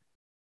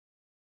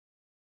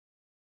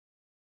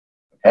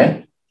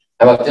 Okay?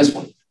 How about this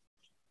one?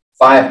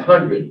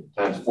 500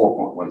 times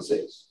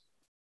 4.16.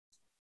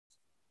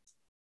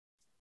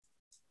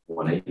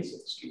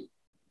 186, excuse me.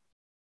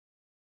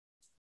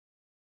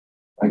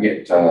 I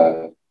get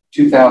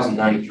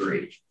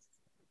 2093.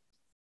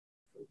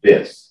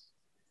 This.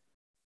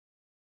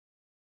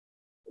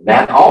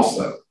 That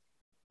also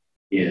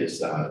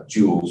is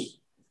joules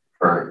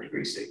per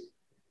degree C.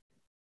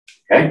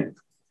 Okay?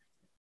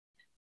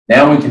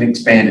 Now we can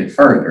expand it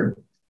further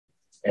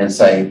and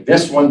say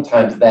this one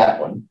times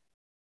that one,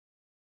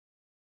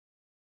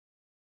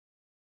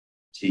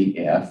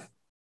 TF,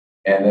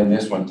 and then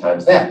this one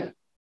times that one.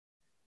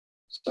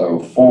 So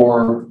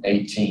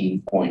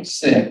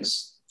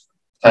 418.6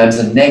 times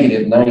a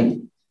negative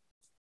 90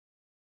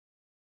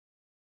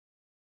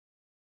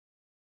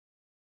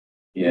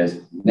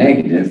 is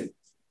negative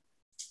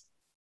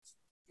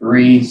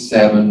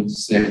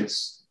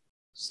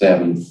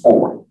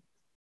 37674.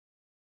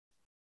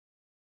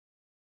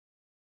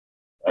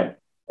 Right?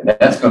 And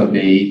that's going to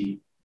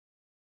be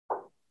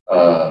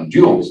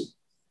joules,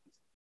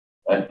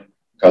 right?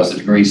 Because the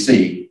degree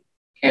C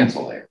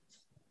cancel there.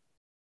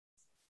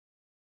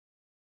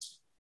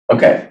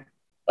 Okay.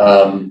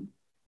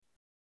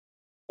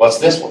 What's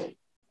this one?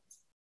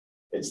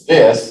 It's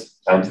this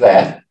times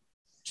that,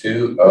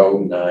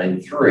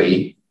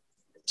 2093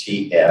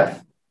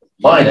 TF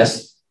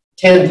minus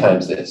 10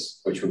 times this,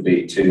 which would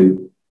be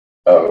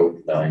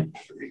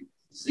 2093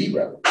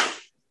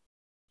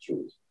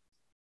 joules.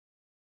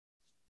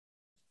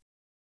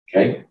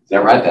 Okay, is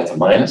that right? That's a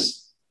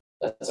minus.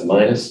 That's a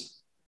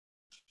minus.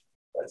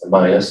 That's a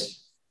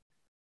minus.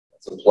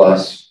 That's a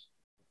plus.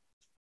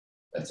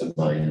 That's a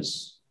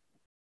minus.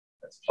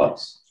 That's a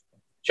plus.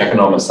 Checking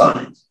all my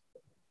signs.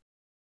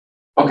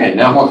 Okay,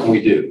 now what can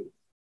we do?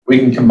 We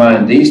can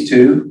combine these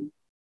two,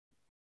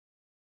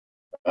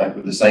 right,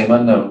 with the same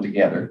unknown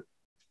together.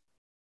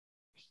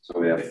 So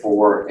we have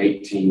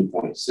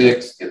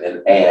 418.6 and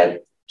then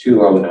add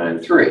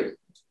 2093.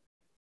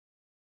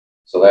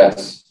 So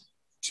that's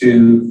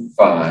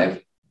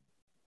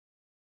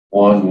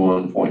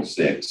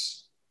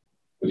 2511.6.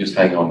 We'll just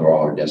hang on to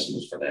all our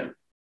decimals for now,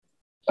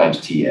 times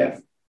TF.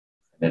 And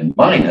then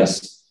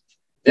minus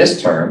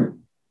this term,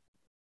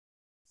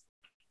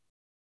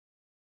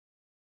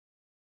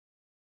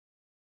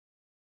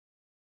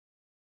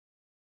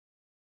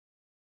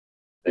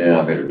 yeah,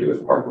 I better do it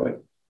the hard way.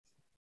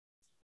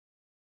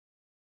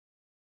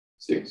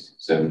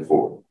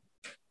 674.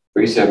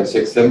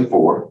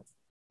 37674.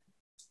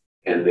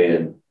 And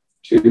then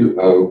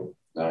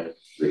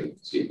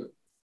 2093.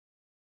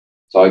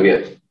 So I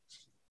get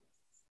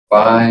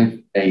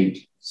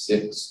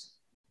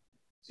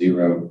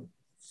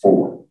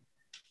 58604.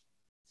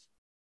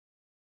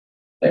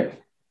 There.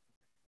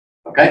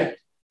 Okay.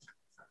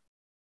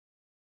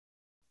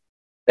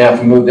 Now,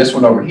 if we move this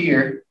one over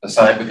here, the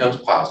sign becomes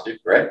positive,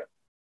 correct?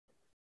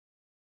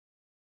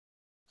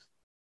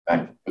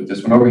 Right. Put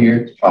this one over here,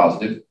 it's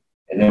positive,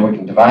 and then we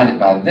can divide it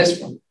by this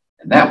one,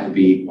 and that will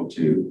be equal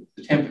to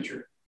the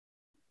temperature.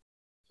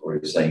 So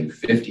we're saying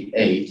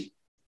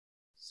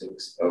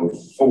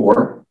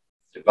 58,604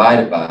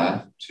 divided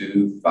by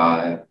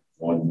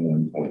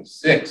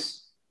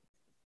 2511.6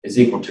 is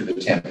equal to the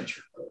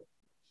temperature.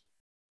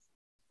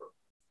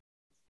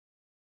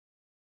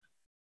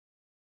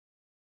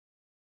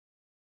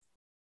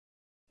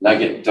 And I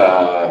get,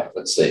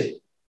 let's see,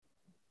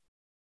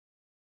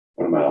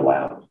 what am I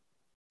allowed?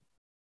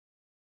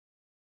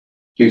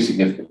 Two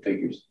significant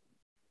figures.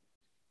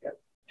 Yeah,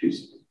 two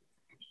significant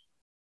figures.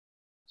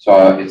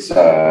 So it's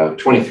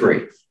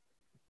 23.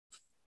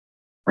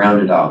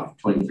 Rounded off,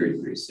 23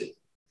 degrees C.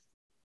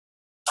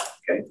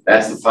 Okay,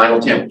 that's the final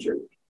temperature.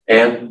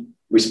 And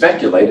we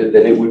speculated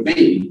that it would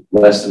be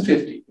less than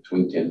 50,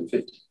 between 10 and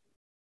 50.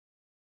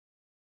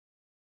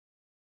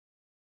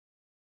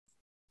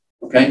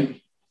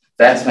 Okay,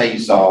 that's how you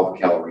solve a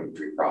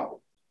calorimetry problem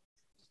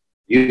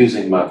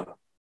using my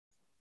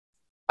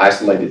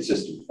isolated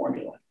system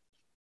formula.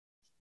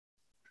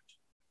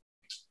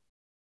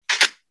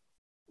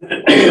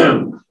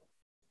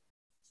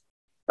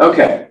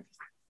 Okay.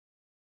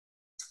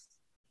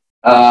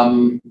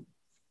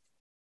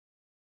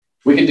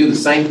 We can do the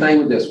same thing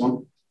with this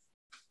one,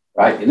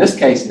 right? In this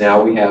case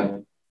now we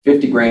have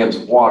 50 grams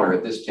of water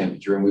at this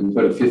temperature, and we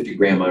put a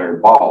 50-gram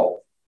iron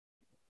ball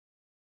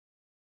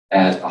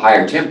at a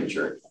higher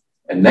temperature.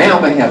 And now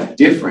they have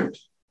different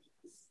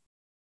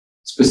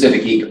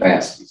specific heat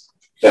capacities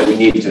that we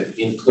need to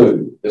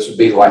include. This would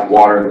be like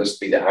water, this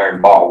would be the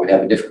iron ball. We'd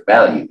have a different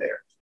value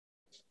there.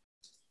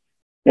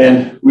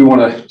 And we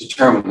want to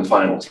determine the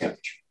final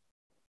temperature.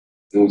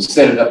 And we'll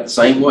set it up the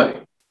same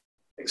way,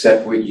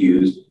 except we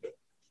use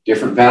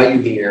different value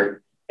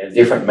here and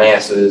different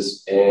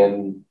masses,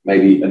 and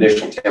maybe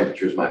initial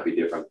temperatures might be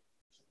different.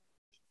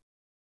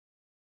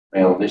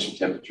 Well, initial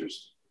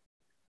temperatures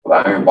for the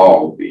iron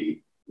ball would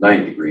be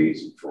 90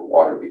 degrees, and for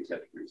water would be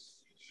 10 degrees.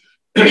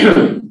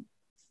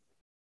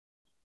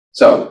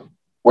 So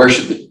where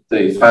should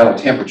the final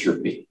temperature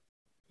be?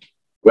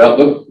 Well,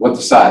 look what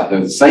the side,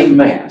 they're the same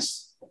mass.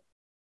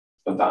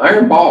 But the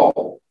iron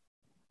ball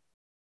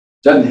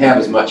doesn't have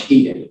as much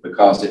heat in it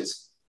because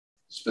its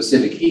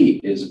specific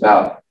heat is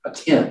about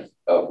 1/10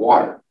 of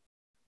water.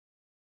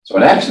 So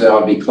it actually ought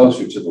to be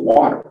closer to the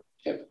water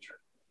temperature.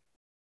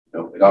 You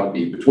know, it ought to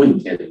be between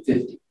 10 and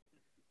 50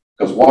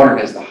 because water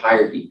has the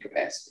higher heat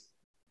capacity.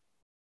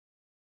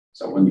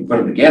 So when you put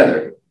them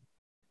together,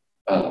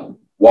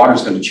 water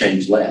is going to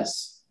change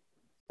less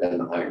than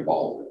the iron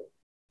ball will.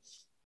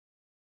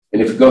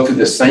 And if you go through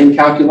the same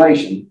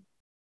calculation,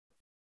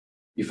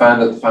 you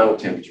find that the final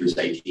temperature is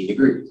 18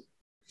 degrees.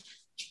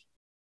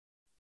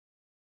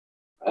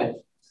 Right?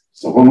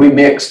 So when we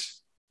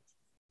mixed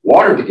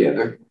water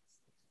together,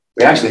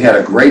 we actually had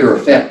a greater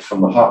effect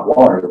from the hot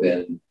water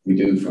than we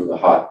do from the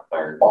hot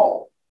iron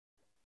ball.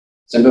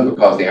 Simply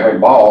because the iron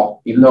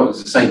ball, even though it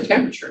was the same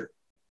temperature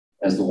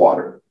as the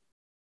water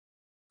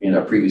in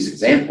our previous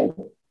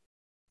example,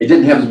 it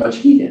didn't have as much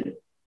heat in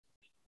it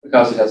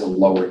because it has a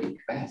lower heat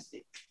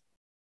capacity.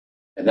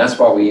 And that's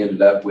why we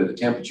ended up with a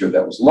temperature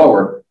that was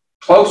lower,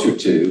 closer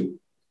to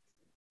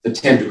the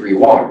 10-degree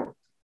water.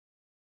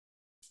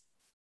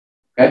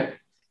 Okay?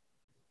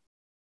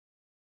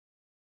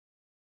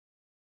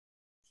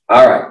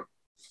 All right.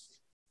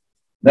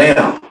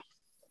 Now,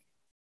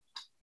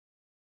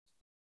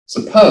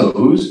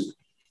 suppose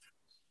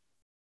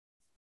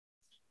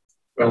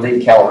we'll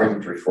leave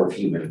calorimetry for a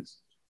few minutes.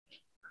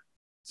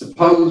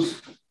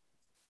 Suppose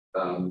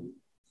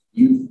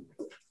you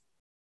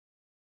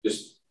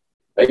just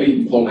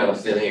maybe pull out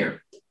of thin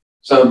air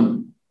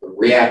some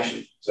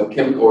reaction, some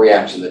chemical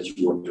reaction that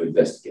you want to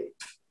investigate.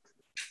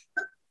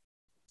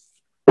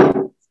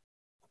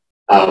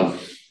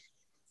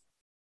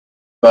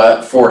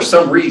 But for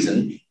some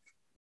reason,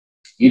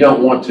 you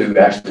don't want to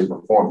actually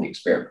perform the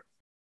experiment.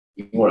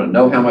 You want to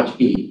know how much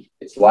heat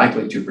it's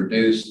likely to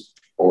produce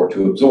or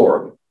to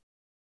absorb,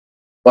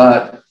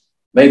 but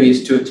maybe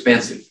it's too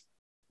expensive.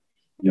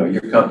 You know,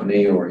 your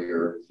company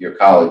or your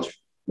college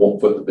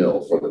won't foot the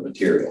bill for the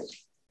materials,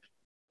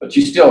 but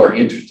you still are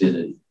interested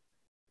in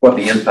what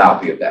the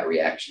enthalpy of that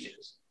reaction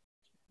is.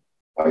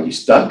 Are you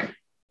stuck?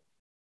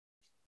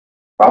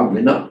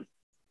 Probably not.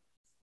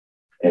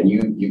 And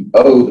you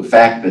owe the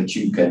fact that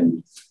you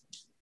can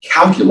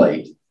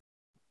calculate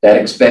that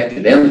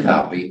expected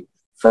enthalpy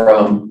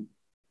from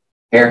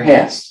Herr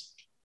Hess.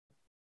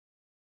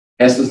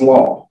 Hess's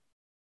law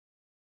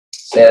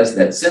says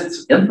that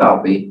since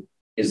enthalpy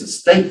is a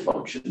state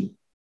function,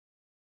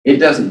 it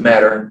doesn't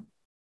matter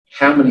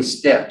how many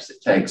steps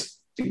it takes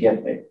to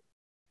get there.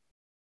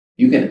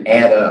 You can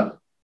add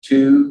up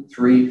 2,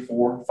 3,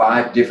 4,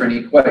 5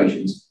 different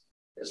equations,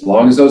 as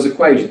long as those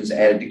equations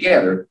added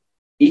together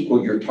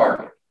equal your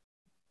target,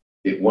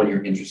 the one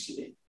you're interested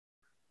in.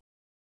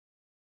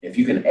 If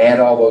you can add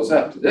all those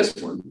up to this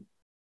one,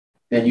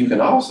 then you can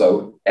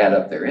also add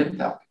up their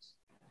enthalpies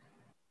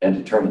and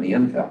determine the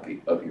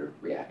enthalpy of your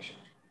reaction.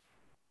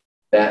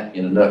 That,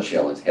 in a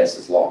nutshell, is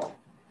Hess's law.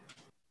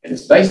 And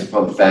it's based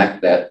upon the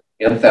fact that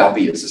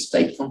enthalpy is a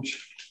state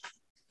function.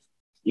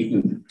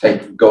 You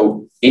can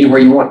go anywhere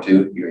you want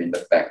to, you end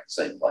up back at the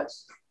same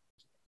place.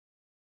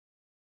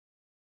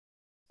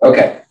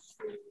 Okay.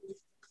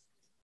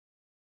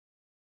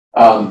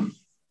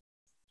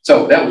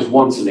 So that was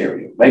one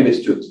scenario. Maybe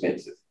it's too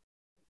expensive,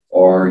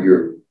 or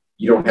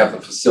you don't have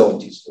the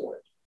facilities for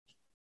it.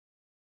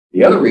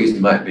 The other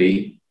reason might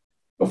be,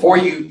 before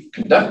you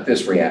conduct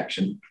this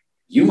reaction,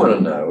 you want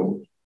to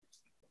know,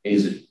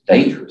 is it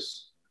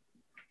dangerous?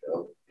 You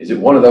know, is it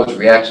one of those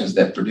reactions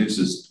that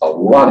produces a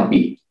lot of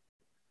heat,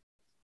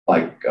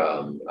 like,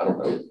 I don't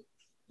know,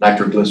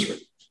 nitroglycerin?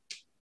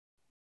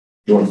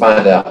 You want to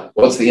find out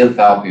what's the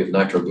enthalpy of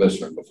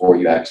nitroglycerin before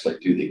you actually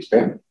do the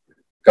experiment.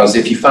 Because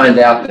if you find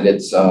out that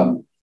it's,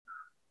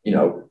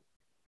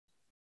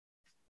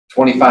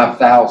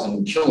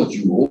 25,000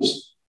 kilojoules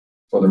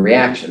for the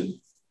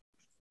reaction,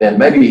 then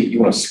maybe you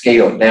want to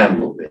scale it down a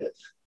little bit,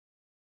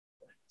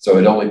 so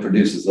it only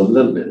produces a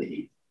little bit of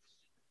heat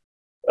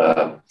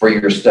for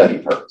your study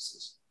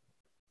purposes.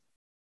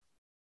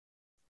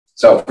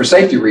 So for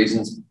safety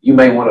reasons, you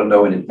may want to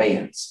know in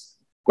advance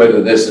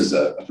whether this is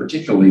a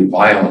particularly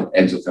violent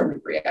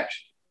exothermic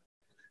reaction.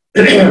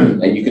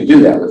 And you can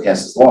do that with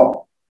Hess's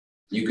law.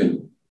 You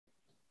can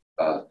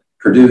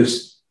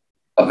produce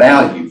a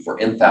value for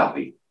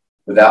enthalpy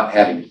without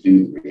having to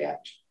do the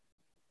reaction.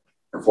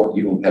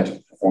 You don't have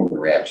to perform the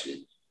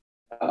reaction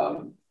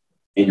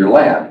in your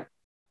lab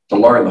to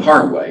learn the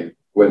hard way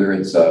whether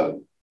it's a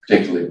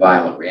particularly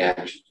violent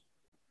reaction.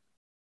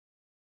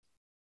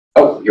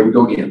 Oh, here we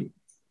go again.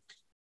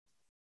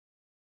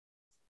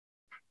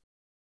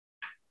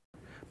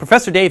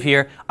 Professor Dave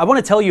here. I want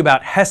to tell you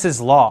about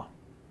Hess's law.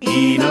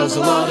 He knows a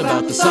lot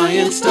about the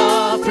science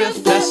stuff.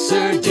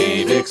 Professor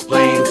Dave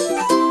explains.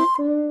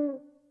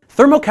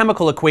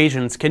 Thermochemical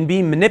equations can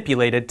be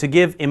manipulated to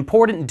give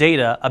important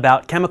data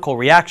about chemical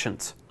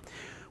reactions.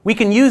 We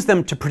can use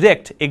them to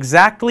predict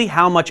exactly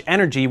how much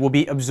energy will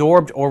be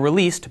absorbed or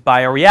released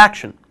by a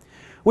reaction,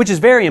 which is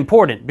very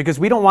important because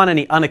we don't want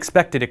any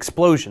unexpected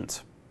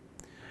explosions.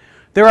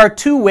 There are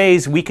two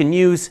ways we can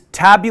use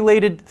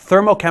tabulated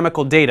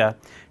thermochemical data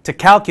to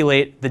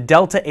calculate the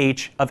delta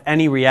H of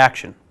any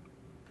reaction.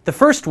 The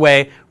first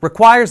way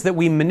requires that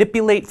we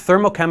manipulate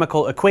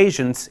thermochemical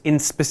equations in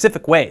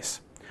specific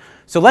ways.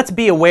 So let's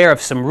be aware of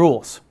some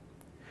rules.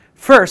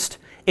 First,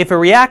 if a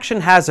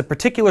reaction has a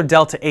particular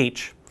delta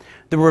H,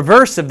 the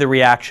reverse of the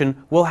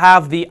reaction will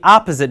have the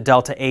opposite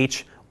delta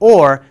H,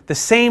 or the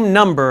same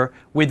number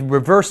with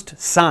reversed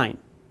sign.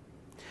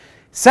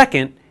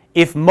 Second,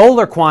 If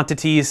molar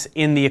quantities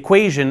in the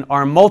equation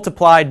are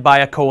multiplied by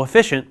a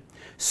coefficient,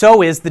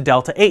 so is the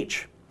delta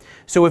H.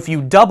 So if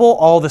you double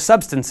all the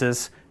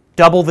substances,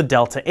 double the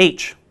delta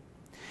H.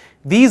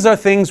 These are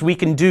things we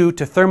can do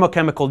to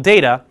thermochemical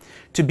data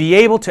to be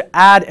able to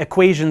add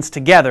equations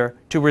together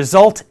to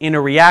result in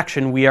a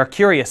reaction we are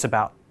curious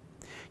about.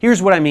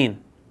 Here's what I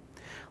mean.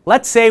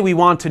 Let's say we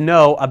want to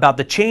know about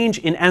the change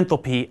in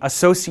enthalpy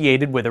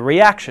associated with a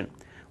reaction,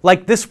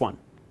 like this one.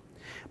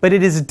 But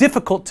it is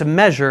difficult to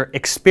measure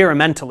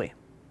experimentally.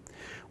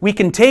 We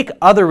can take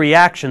other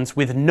reactions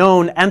with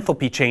known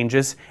enthalpy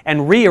changes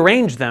and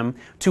rearrange them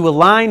to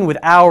align with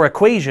our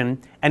equation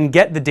and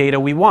get the data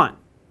we want.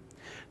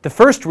 The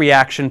first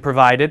reaction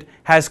provided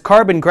has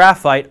carbon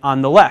graphite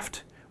on the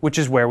left, which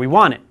is where we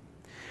want it.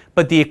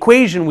 But the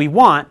equation we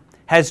want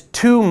has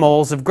 2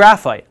 moles of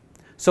graphite,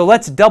 so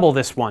let's double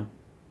this one.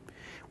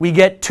 We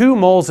get 2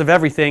 moles of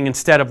everything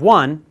instead of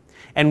 1,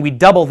 and we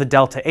double the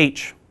delta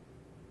H.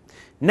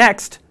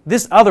 Next,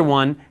 this other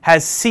one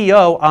has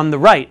CO on the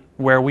right,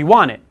 where we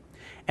want it,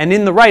 and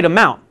in the right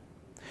amount.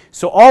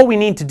 So all we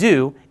need to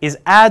do is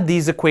add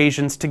these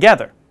equations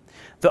together.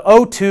 The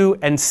O2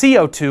 and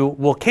CO2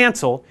 will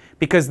cancel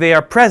because they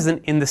are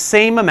present in the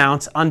same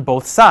amounts on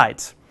both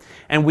sides,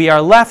 and we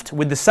are left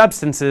with the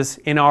substances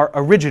in our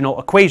original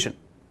equation.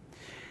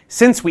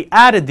 Since we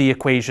added the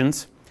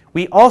equations,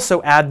 we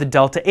also add the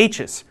delta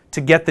H's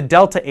to get the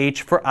delta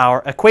H for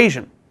our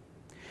equation.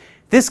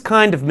 This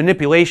kind of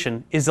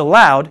manipulation is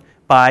allowed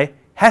by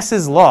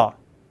Hess's law.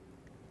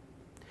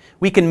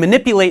 We can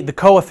manipulate the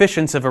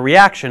coefficients of a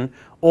reaction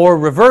or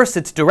reverse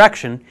its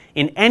direction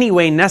in any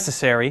way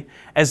necessary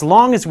as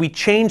long as we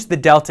change the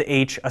delta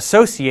H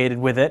associated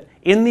with it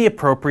in the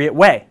appropriate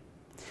way.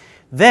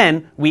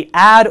 Then we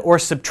add or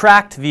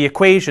subtract the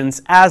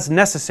equations as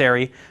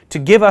necessary to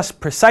give us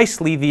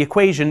precisely the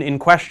equation in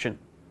question.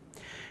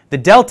 The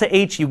delta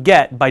H you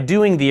get by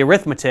doing the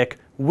arithmetic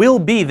will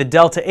be the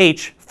delta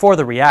H for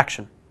the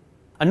reaction.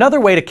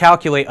 Another way to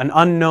calculate an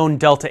unknown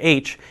delta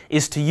H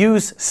is to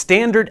use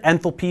standard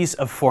enthalpies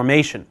of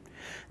formation.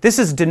 This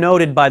is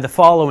denoted by the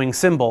following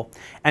symbol,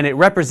 and it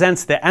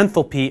represents the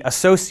enthalpy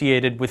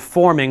associated with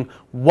forming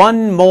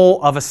 1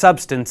 mole of a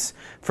substance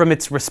from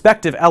its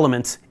respective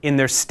elements in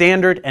their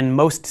standard and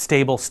most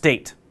stable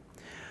state.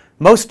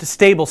 Most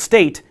stable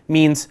state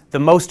means the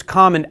most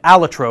common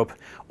allotrope,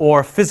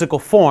 or physical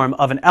form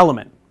of an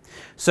element.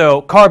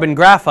 So carbon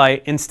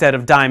graphite instead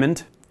of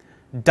diamond,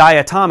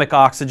 diatomic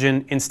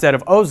oxygen instead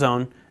of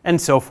ozone, and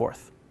so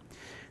forth.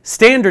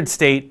 Standard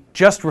state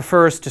just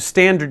refers to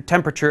standard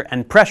temperature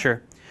and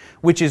pressure,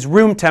 which is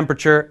room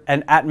temperature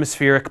and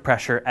atmospheric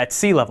pressure at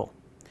sea level.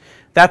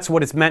 That's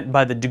what is meant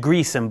by the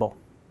degree symbol.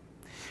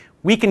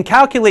 We can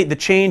calculate the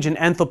change in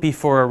enthalpy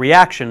for a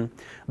reaction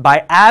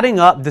by adding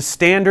up the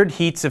standard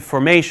heats of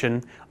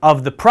formation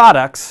of the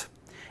products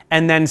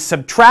and then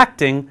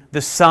subtracting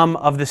the sum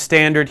of the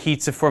standard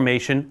heats of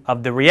formation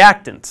of the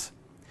reactants.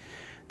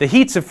 The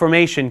heats of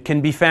formation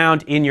can be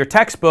found in your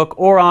textbook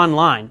or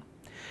online,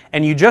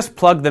 and you just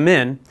plug them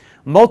in,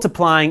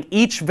 multiplying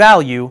each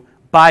value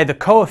by the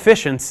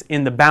coefficients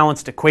in the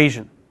balanced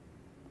equation.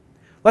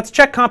 Let's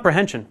check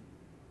comprehension.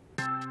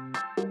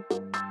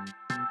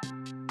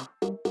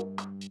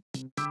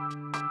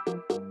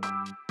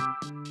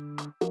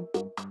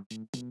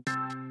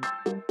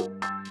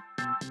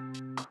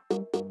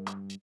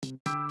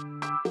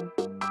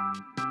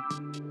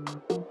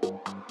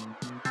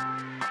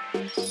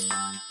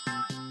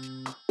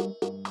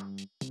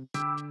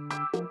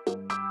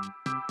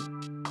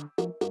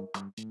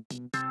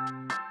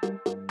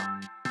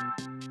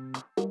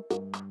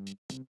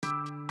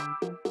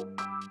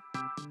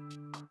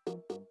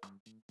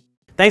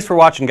 Thanks for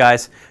watching,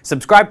 guys.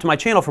 Subscribe to my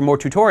channel for more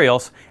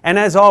tutorials, and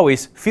as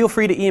always, feel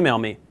free to email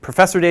me,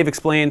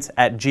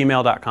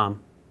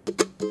 ProfessorDaveExplains@gmail.com.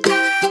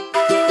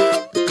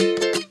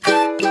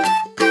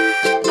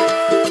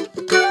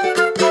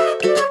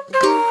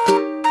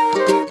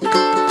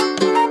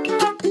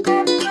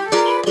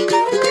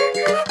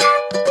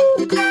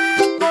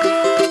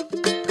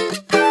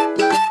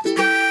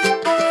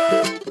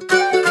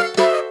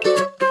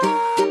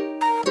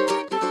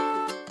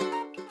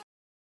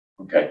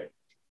 Okay.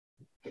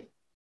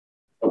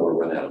 We're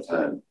running out of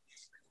time.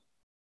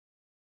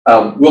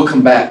 We'll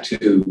come back to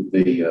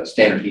the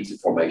standard heats of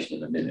formation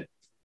in a minute,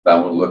 but I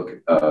want to look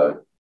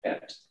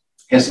at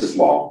Hess's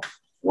law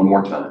one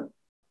more time.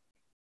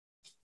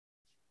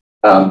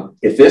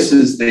 If this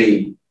is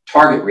the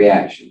target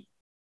reaction,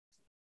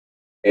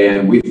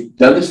 and we've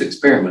done this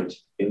experiment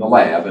in the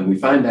lab, and we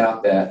find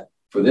out that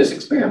for this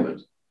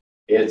experiment,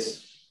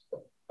 it's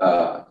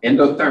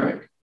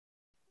endothermic.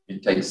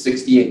 It takes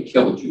 68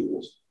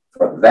 kilojoules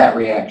for that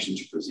reaction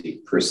to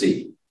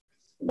proceed.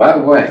 By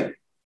the way,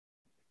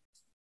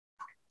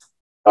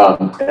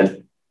 a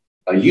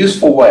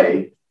useful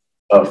way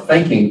of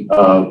thinking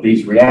of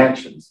these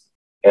reactions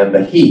and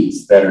the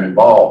heats that are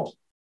involved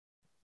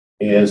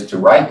is to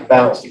write the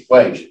balanced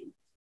equation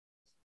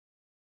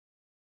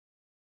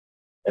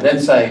and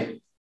then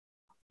say,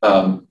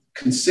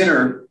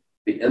 consider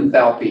the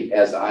enthalpy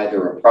as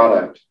either a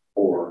product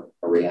or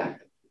a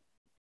reactant.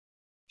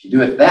 If you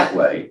do it that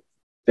way,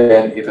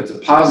 then if it's a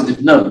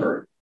positive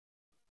number,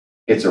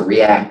 it's a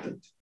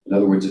reactant. In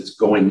other words, it's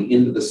going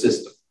into the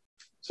system.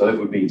 So it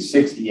would be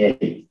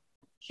 68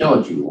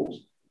 kilojoules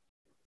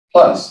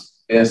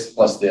plus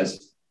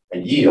this,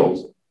 and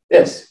yields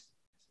this.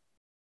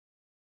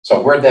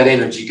 So where'd that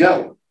energy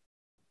go?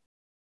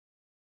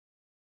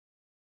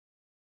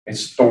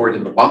 It's stored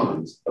in the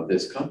bonds of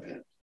this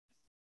compound.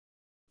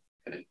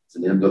 Okay. It's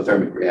an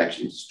endothermic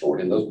reaction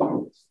stored in those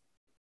bonds.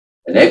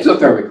 An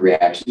exothermic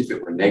reaction, if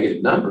it were a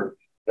negative number,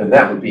 then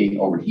that would be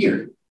over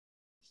here.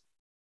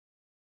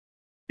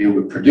 It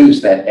would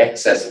produce that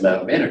excess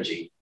amount of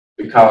energy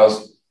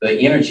because the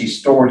energy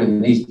stored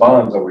in these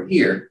bonds over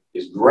here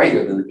is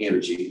greater than the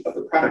energy of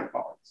the product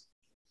bonds.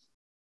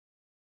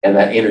 And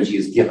that energy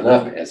is given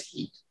up as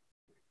heat.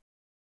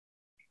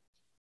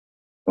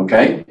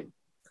 Okay?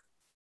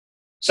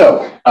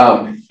 So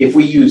if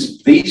we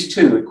use these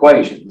two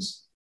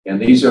equations, and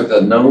these are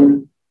the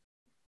known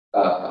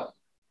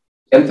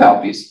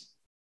enthalpies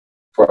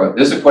for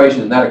this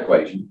equation and that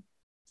equation,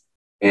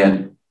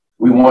 and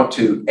we want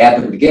to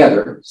add them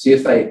together, see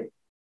if they,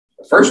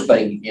 the first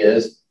thing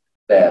is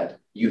that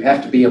you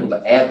have to be able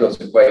to add those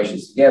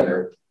equations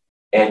together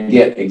and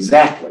get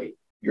exactly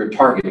your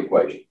target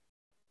equation.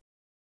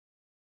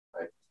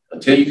 Right?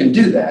 Until you can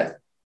do that,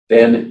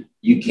 then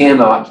you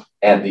cannot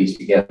add these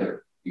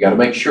together. You got to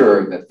make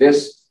sure that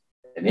this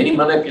and any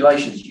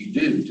manipulations you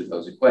do to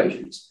those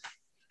equations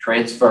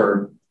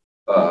transfer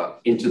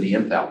into the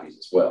enthalpies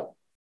as well.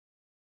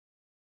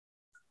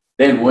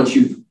 Then once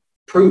you've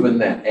proven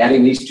that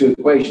adding these two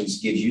equations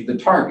gives you the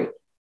target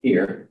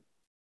here,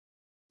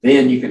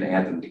 then you can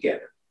add them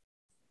together.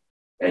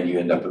 And you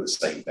end up with the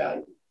same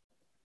value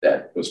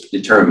that was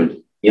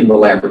determined in the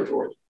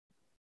laboratory.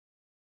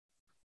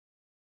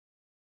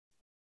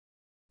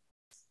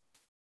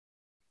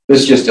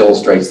 This just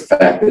illustrates the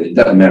fact that it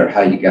doesn't matter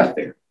how you got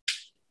there.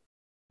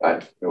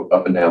 Right? Go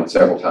up and down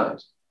several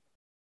times.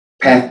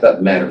 Path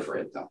doesn't matter for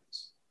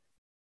enthalpies.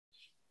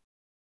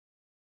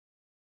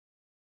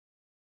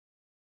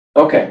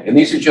 Okay, and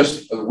these are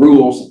just the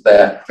rules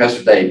that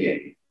Professor Dave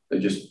gave you. They're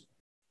just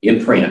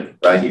in print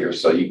right here,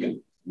 so you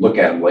can look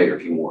at them later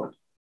if you want.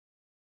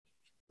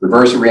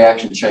 Reverse a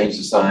reaction, change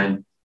the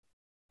sign.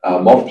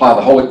 Multiply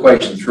the whole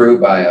equation through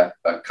by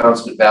a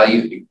constant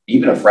value,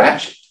 even a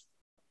fraction.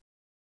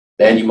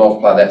 Then you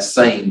multiply that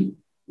same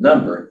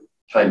number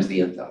times the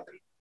enthalpy.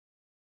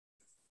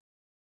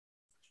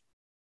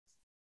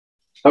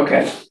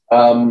 Okay,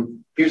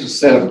 here's a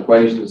set of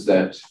equations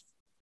that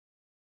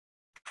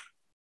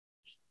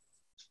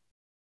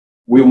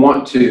we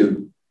want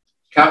to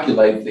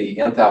calculate the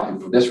enthalpy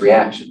for this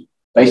reaction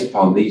based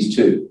upon these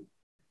two.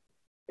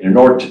 And in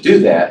order to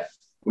do that,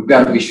 we've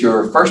got to be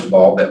sure, first of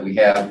all, that we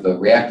have the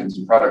reactants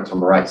and products on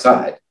the right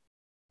side,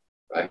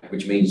 right?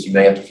 Which means you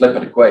may have to flip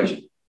an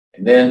equation,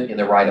 and then in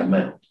the right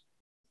amount.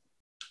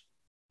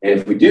 And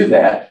if we do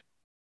that,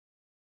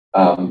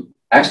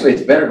 actually,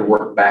 it's better to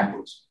work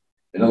backwards.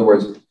 In other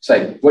words,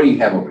 say, what do you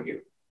have over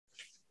here?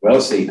 Well,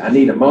 let's see, I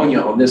need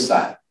ammonia on this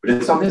side, but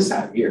it's on this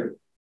side here.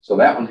 So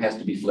that one has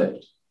to be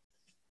flipped.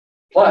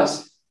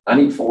 Plus, I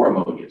need 4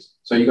 ammonias.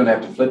 So you're going to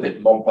have to flip it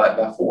and multiply it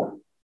by 4.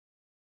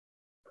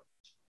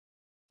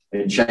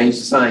 And change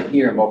the sign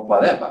here and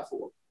multiply that by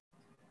 4.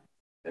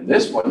 And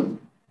this one,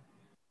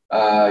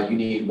 you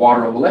need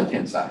water on the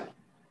left-hand side.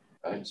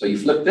 Right? So you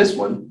flip this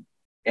one,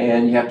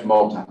 and you have to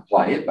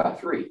multiply it by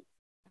 3.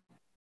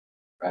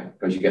 Right?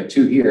 Because you got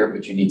 2 here,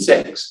 but you need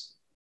 6.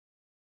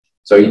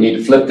 So you need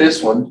to flip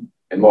this one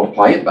and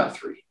multiply it by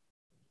 3.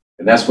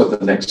 And that's what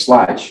the next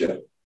slide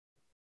shows.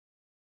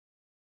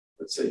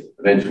 Let's see,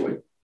 eventually.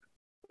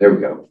 There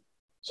we go.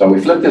 So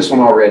we flipped this one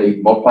already,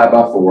 multiply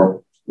by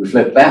 4. We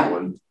flip that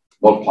one,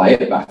 multiply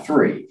it by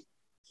 3.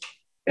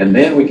 And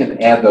then we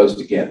can add those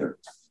together.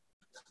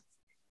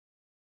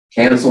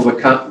 Cancel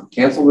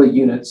the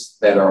units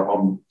that are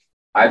on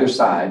either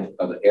side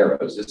of the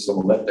arrows. This is on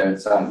the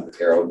left-hand side of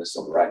the arrow, and this is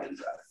on the right-hand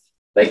side.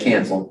 They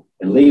cancel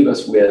and leave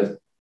us with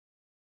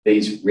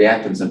these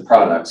reactants and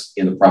products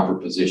in the proper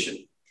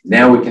position.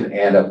 Now we can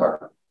add up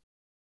our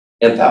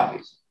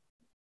enthalpies.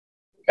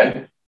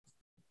 Okay?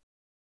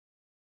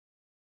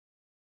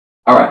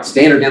 All right,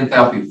 standard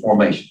enthalpy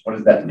formation. What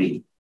does that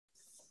mean?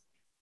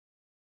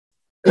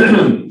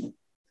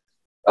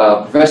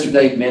 Professor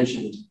Dave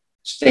mentioned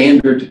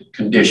standard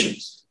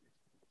conditions,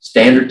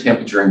 standard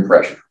temperature and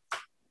pressure.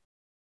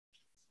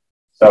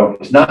 So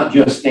it's not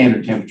just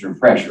standard temperature and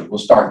pressure. We'll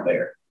start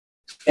there.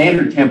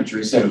 Standard temperature,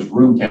 he said, is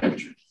room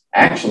temperature.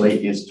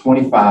 Actually, it's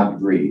 25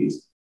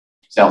 degrees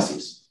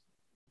Celsius.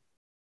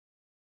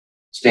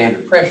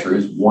 Standard pressure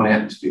is 1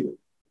 atmosphere.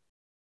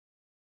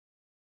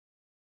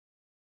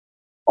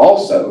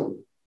 Also,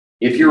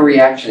 if your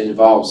reaction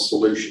involves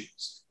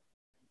solutions,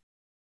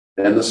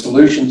 then the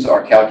solutions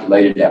are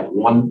calculated at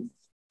 1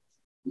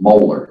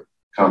 molar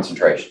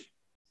concentration.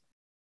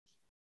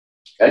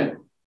 Okay?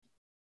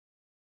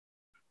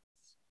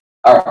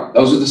 All right,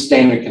 those are the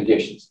standard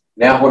conditions.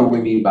 Now, what do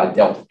we mean by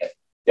delta H?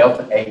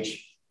 Delta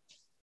H,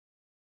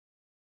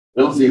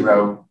 little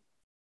 0,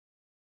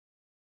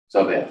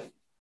 sub F.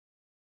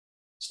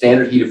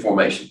 standard heat of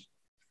formation.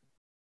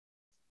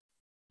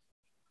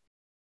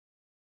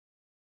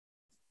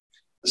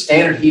 The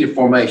standard heat of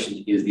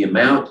formation is the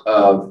amount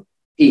of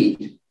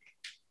heat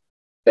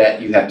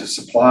that you have to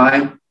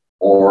supply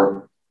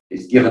or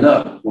is given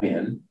up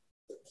when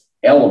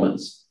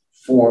elements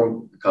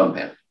form the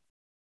compound.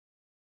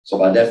 So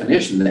by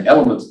definition, the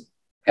elements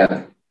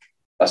have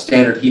a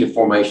standard heat of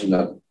formation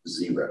of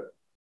 0.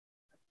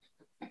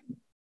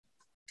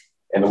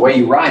 And the way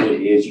you write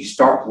it is you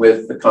start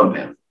with the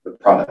compound, the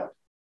product.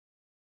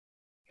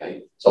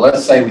 Okay, so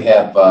let's say we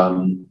have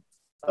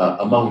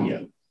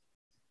ammonia.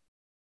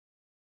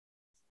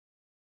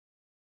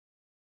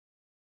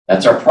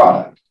 That's our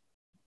product.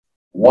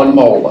 1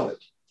 mole of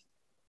it.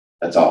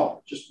 That's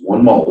all, just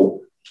 1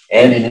 mole,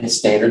 and in its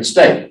standard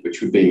state,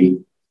 which would be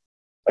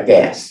a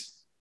gas.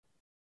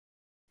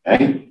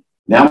 Okay,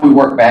 now we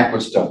work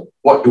backwards to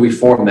what do we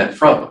form that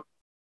from?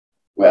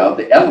 Well,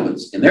 the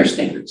elements in their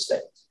standard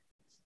state.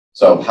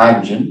 So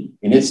hydrogen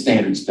in its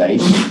standard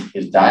state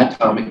is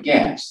diatomic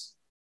gas.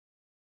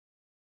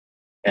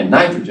 And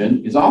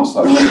nitrogen is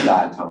also a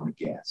diatomic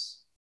gas.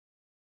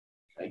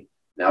 Okay,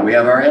 now we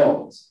have our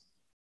elements.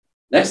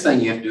 Next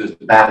thing you have to do is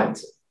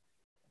balance it.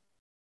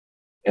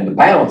 And to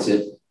balance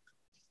it,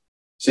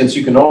 since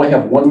you can only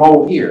have 1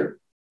 mole here,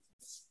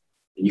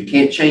 and you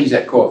can't change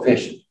that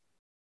coefficient,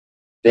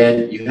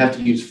 then you have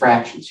to use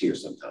fractions here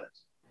sometimes.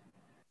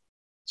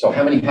 So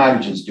how many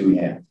hydrogens do we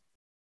have?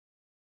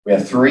 We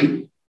have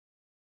 3.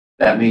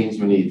 That means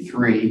we need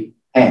 3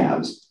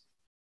 halves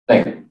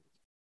there.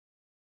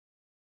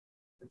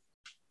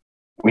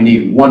 We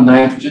need 1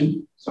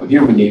 nitrogen, so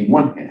here we need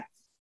 1 half.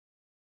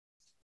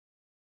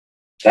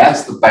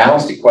 That's the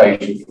balanced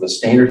equation for the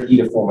standard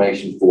heat of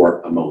formation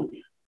for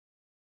ammonia.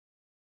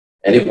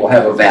 And it will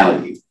have a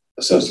value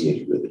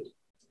associated with it.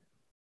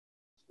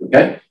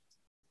 Okay?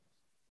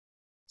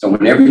 So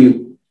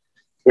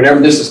whenever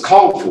this is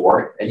called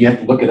for and you have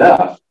to look it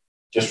up,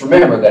 just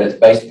remember that it's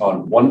based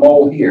upon 1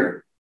 mole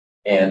here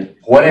and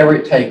whatever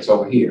it takes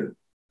over here,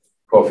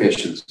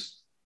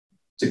 coefficients,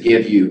 to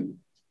give you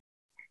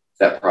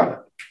that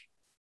product.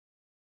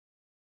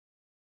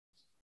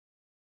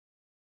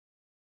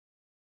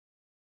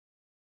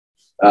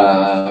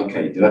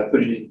 Okay, did I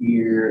put it in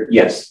here?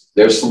 Yes,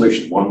 there's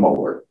solution, 1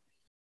 molar.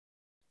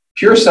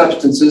 Pure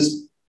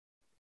substances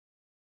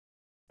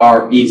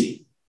are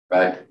easy,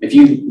 right? If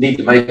you need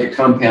to make a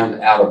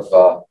compound out of,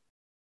 well,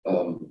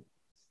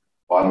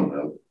 I don't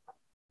know,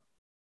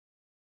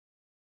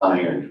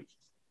 iron,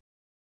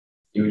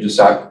 you would just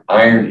say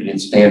iron in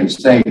standard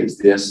state is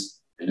this,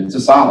 and it's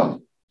a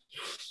solid.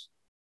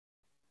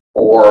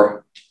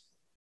 Or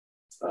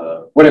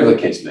whatever the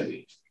case may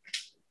be.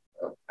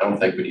 I don't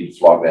think we need to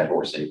flog that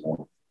horse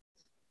anymore.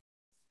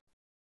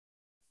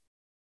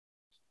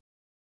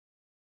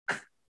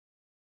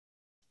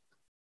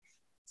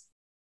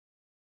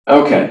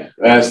 Okay,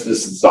 this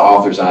is the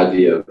author's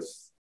idea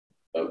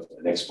of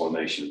an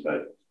explanation,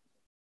 but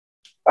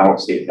I don't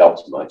see it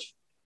helps much,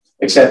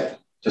 except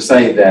to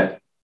say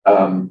that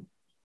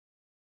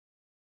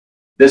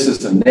this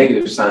is a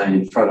negative sign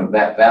in front of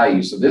that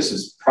value, so this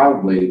is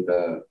probably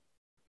the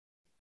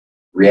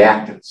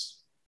reactants.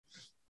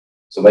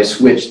 So they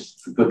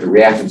switched to put the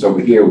reactants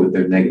over here with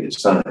their negative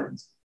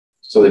signs.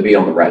 So they'd be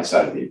on the right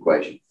side of the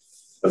equation.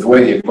 But the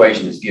way the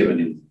equation is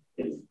given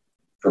in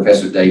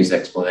Professor Dave's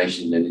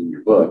explanation and in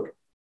your book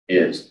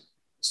is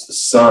it's the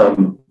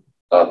sum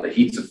of the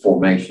heats of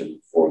formation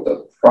for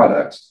the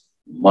products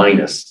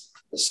minus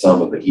the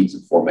sum of the heats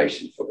of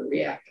formation for the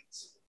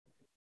reactants.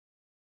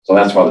 So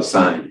that's why the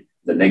sign,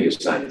 the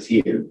negative sign is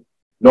here.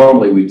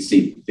 Normally we'd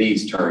see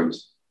these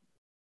terms.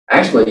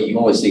 Actually, you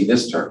only see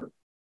this term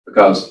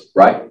because,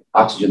 right?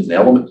 Oxygen's an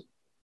element.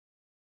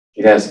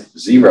 It has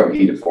 0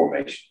 heat of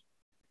formation.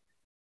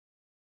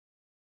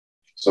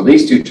 So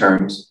these 2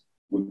 terms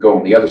would go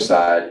on the other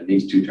side, and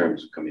these 2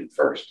 terms would come in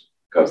first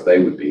because they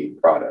would be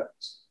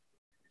products.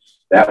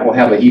 That will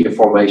have a heat of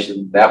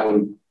formation. That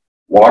one,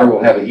 water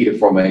will have a heat of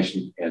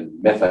formation,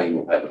 and methane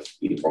will have a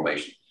heat of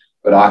formation,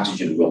 but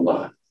oxygen will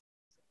not.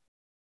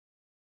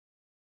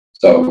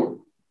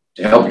 So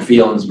to help your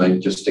feelings, maybe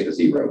just stick a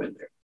 0 in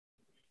there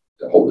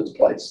to hold its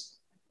place.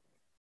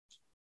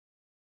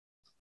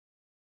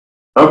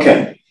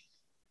 Okay.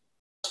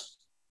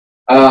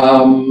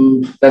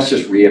 That's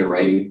just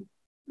reiterating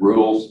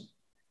rules.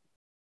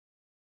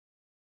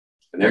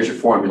 And there's your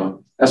formula.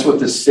 That's what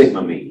this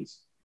sigma means.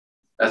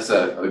 That's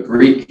a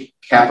Greek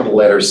capital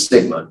letter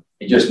sigma.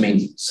 It just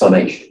means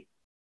summation.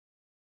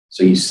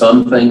 So you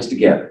sum things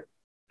together.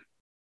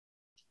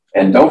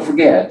 And don't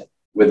forget,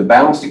 with the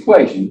balanced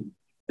equation,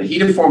 the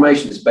heat of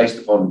formation is based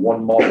upon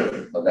 1 mole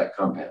of that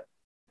compound.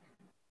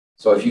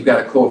 So if you've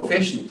got a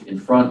coefficient in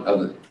front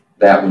of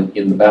that one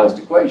in the balanced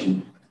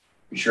equation,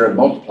 be sure to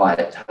multiply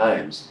it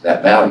times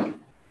that value.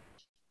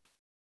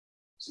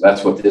 So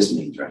that's what this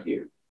means right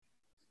here.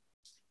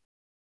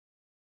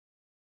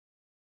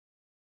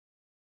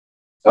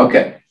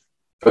 Okay,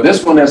 for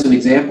this one as an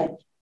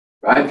example,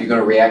 right, if you're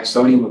going to react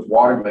sodium with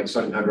water to make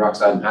sodium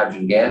hydroxide and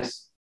hydrogen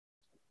gas,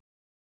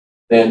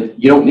 then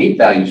you don't need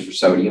values for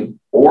sodium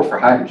or for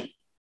hydrogen.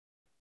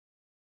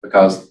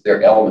 because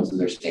they're elements of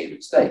their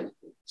standard state.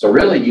 So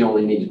really, you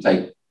only need to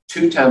take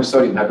 2 times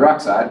sodium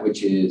hydroxide,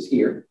 which is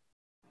here,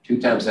 2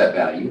 times that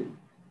value,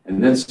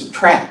 and then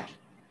subtract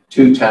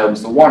 2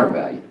 times the water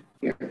value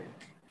here.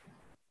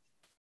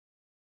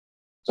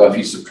 So if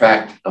you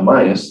subtract a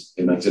minus,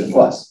 it makes it a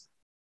plus.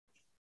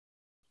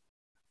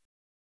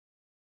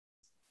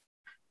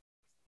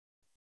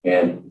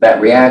 And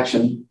that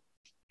reaction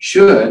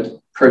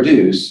should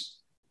produce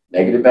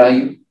negative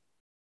value.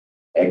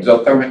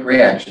 Exothermic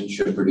reaction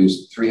should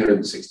produce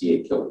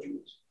 368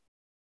 kilojoules.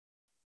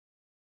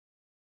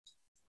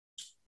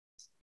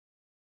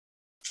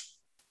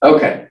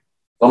 Okay,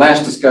 the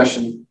last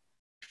discussion.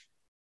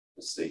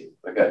 Let's see,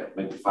 I got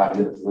maybe 5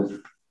 minutes left.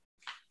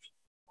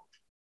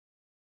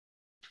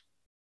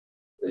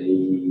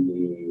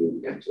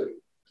 Actually,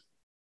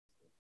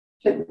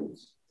 10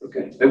 minutes.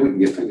 Okay, maybe we can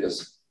get through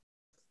this.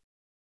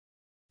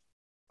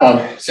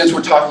 Since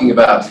we're talking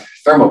about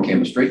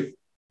thermochemistry,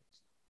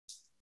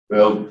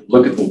 we'll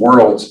look at the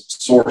world's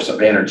source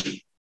of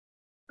energy,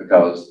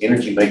 because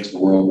energy makes the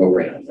world go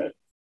round, right?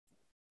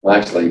 Well,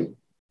 actually, the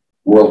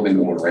world's been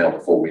going around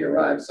before we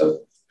arrived,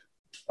 so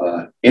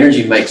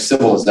energy makes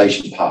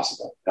civilization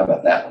possible. How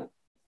about that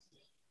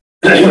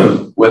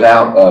one?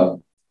 Without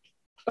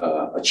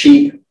a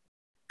cheap,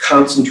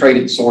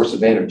 concentrated source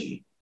of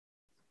energy,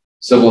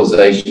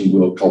 civilization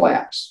will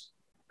collapse.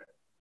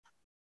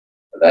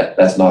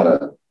 That's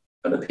not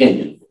an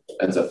opinion,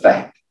 that's a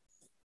fact.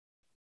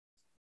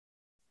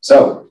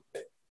 So,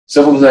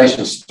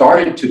 civilization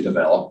started to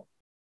develop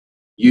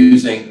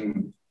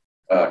using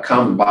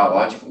common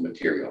biological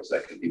materials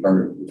that can be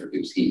burned and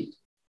produce heat.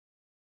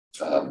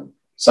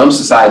 Some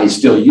societies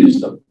still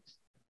use them.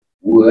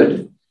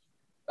 Wood,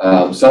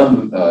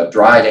 some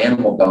dried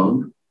animal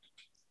dung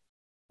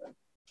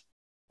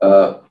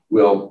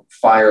will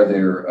fire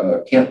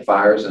their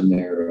campfires and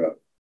their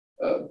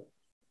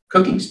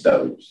cooking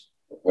stoves,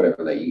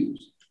 whatever they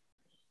use.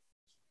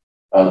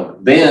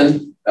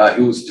 Then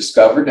it was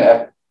discovered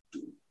that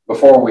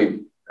before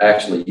we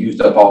actually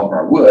used up all of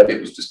our wood,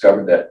 it was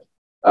discovered that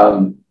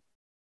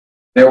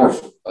there were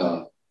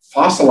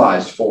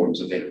fossilized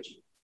forms of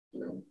energy,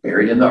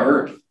 buried in the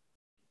earth.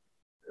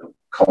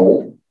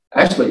 Coal,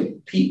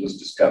 actually peat was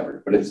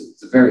discovered, but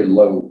it's a very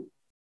low,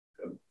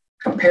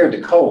 compared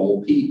to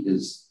coal, peat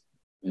is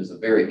a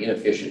very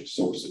inefficient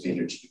source of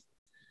energy.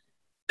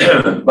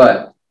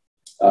 But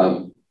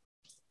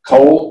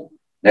coal,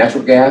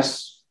 natural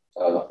gas,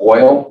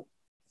 oil,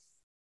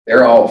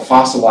 they're all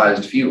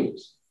fossilized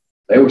fuels.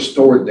 They were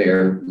stored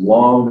there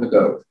long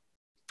ago.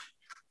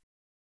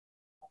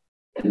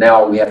 And now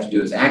all we have to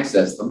do is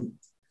access them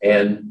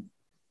and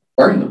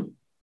burn them,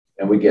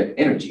 and we get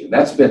energy. And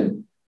that's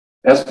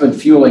been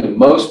fueling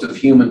most of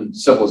human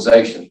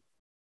civilization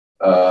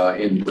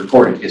in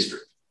recorded history.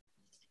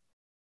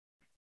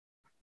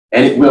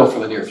 And it will for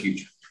the near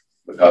future,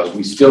 because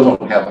we still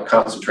don't have a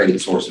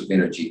concentrated source of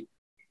energy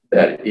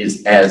that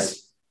is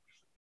as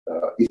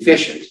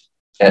efficient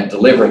at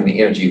delivering the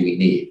energy we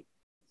need.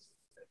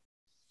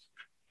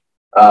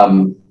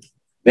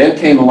 Then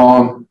came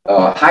along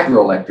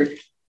hydroelectric,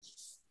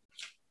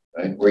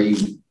 right, where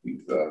you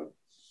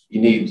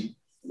need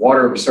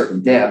water of a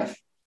certain depth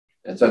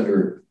that's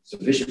under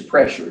sufficient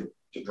pressure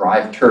to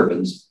drive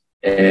turbines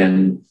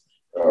and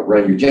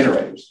run your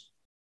generators.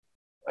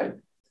 Right?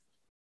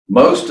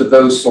 Most of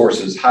those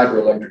sources,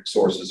 hydroelectric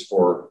sources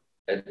for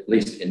at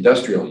least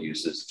industrial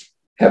uses,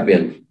 have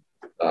been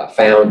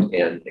found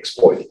and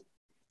exploited.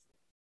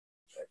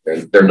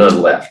 There are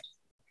none left.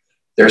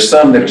 There's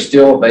some that are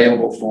still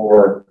available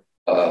for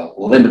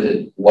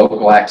limited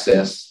local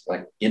access,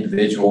 like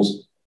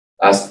individuals.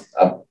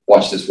 I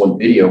watched this one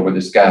video where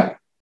this guy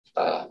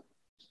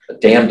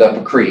dammed up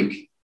a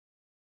creek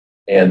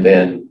and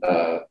then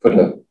put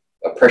a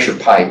pressure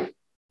pipe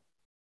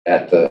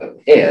at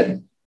the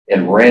head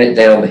and ran it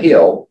down the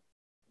hill,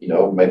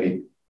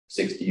 maybe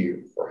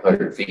 60 or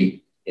 100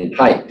 feet in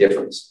height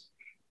difference.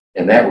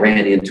 And that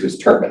ran into his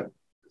turbine.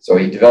 So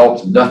he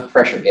developed enough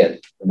pressure head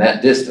from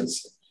that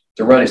distance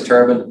to run his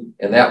turbine,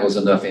 and that was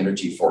enough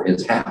energy for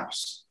his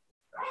house.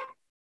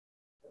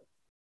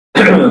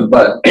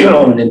 But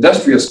on an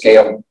industrial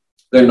scale,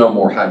 there are no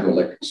more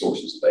hydroelectric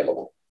sources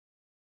available.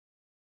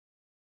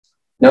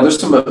 Now, there's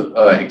some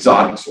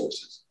exotic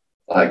sources.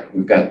 Like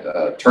we've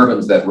got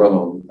turbines that run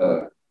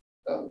on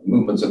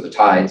movements of the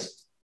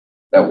tides,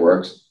 that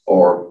works,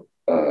 or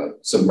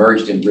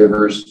submerged in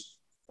rivers,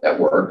 that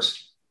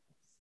works.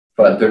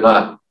 But they're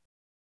not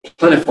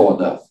plentiful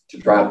enough to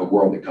drive the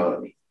world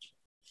economy.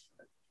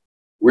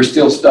 We're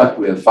still stuck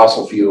with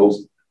fossil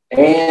fuels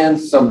and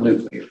some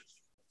nuclear.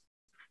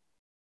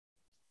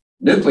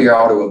 Nuclear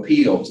ought to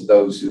appeal to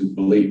those who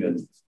believe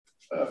in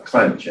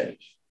climate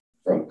change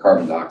from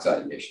carbon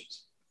dioxide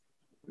emissions,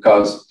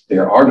 because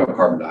there are no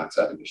carbon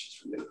dioxide emissions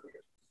from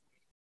nuclear.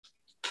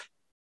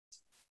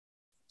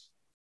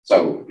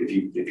 So if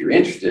you're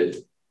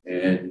interested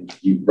and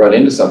you run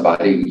into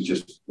somebody who's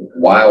just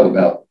wild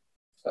about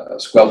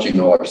squelching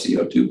all our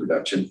CO2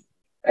 production,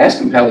 ask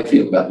them how they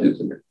feel about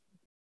nuclear.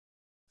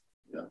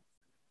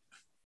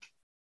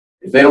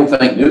 If they don't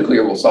think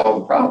nuclear will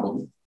solve the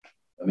problem,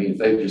 I mean, if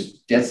they're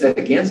just dead set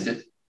against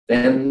it,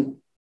 then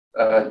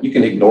you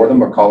can ignore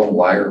them or call them a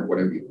liar or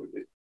whatever you would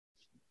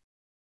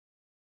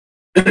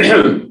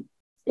do.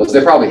 Because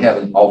they probably have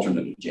an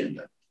alternate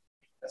agenda.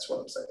 That's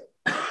what I'm saying.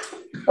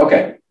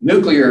 Okay,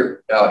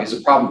 nuclear is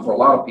a problem for a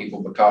lot of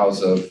people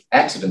because of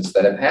accidents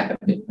that have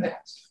happened in the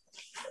past.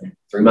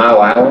 3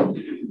 Mile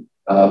Island,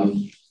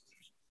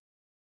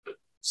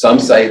 some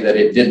say that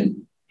it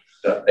didn't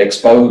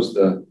expose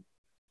the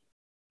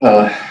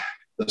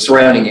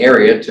surrounding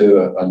area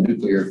to a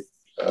nuclear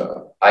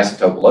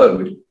isotope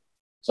load.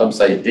 Some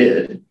say it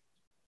did.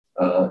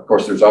 Of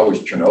course, there's always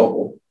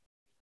Chernobyl,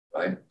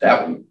 right?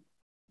 That one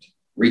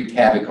wreaked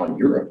havoc on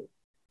Europe.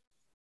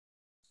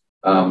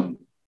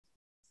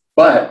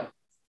 But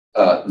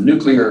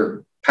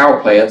nuclear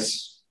power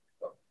plants,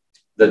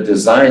 the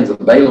designs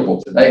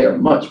available today are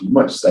much,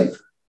 much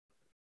safer.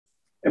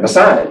 And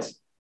besides,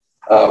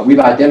 we've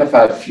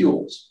identified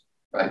fuels,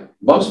 right?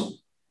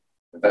 Most,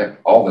 in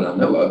fact, all that I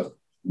know of,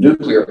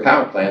 nuclear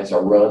power plants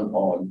are run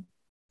on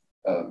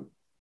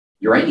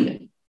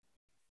uranium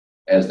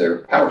as their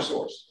power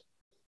source,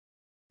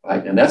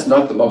 right? And that's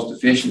not the most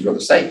efficient or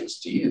the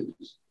safest to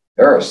use.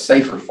 There are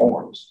safer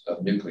forms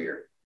of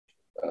nuclear,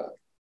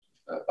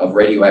 of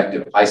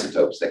radioactive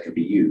isotopes that can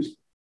be used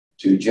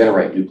to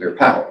generate nuclear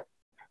power.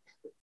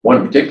 One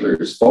in particular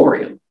is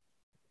thorium.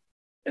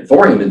 And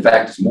thorium, in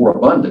fact, is more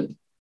abundant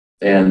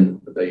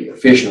than the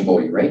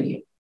fissionable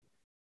uranium.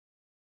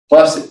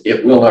 Plus,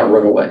 it will not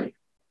run away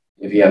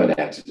if you have an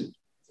accident.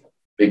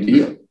 Big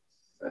deal.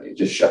 It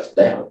just shuts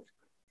down.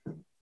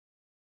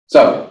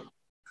 So,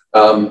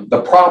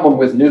 the problem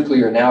with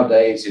nuclear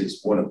nowadays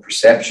is one of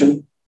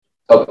perception,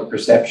 public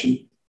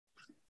perception,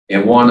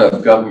 and one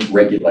of government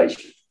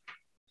regulation.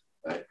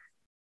 Right?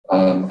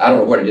 I don't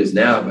know what it is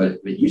now, but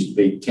it used to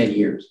be 10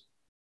 years.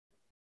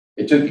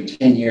 It took you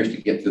 10 years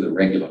to get through the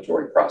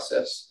regulatory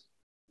process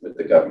with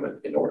the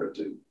government in order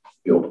to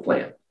build a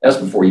plant. That's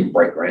before you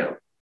break ground.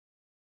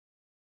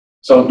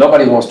 So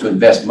nobody wants to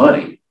invest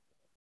money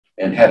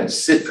and have it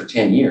sit for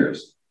 10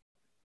 years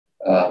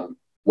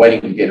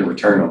waiting to get a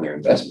return on their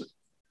investment.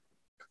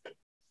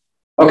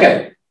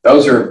 Okay,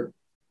 those are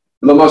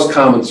the most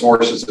common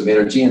sources of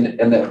energy, and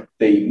the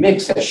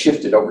mix has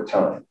shifted over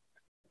time.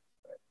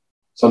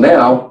 So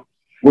now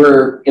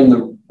we're in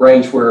the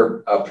range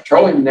where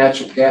petroleum and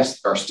natural gas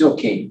are still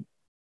king.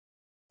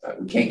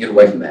 We can't get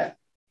away from that.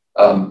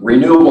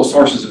 Renewable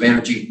sources of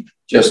energy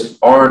just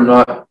are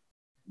not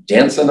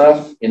dense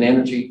enough in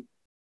energy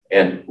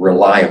and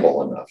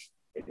reliable enough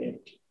in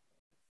energy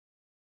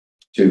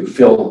to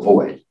fill the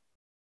void.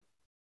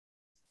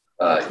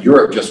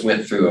 Europe just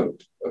went through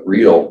a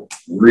real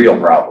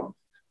problem.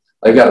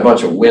 They've got a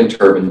bunch of wind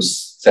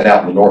turbines set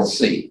out in the North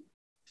Sea,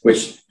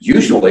 which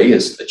usually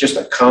is just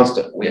a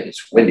constant wind.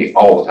 It's windy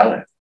all the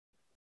time.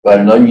 But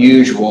an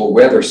unusual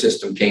weather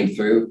system came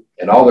through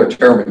and all their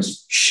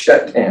turbines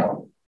shut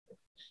down.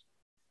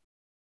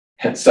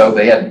 And so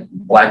they had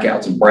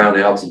blackouts and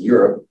brownouts in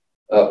Europe,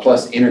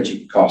 plus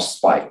energy costs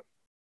spiked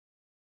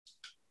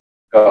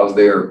because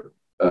their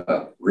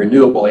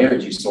renewable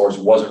energy source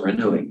wasn't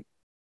renewing.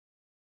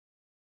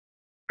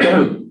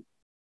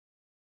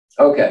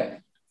 Okay,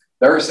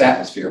 the Earth's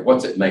atmosphere,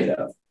 what's it made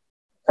of?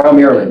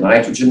 Primarily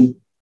nitrogen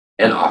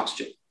and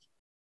oxygen,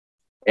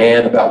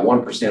 and about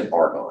 1%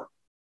 argon,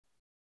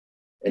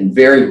 and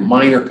very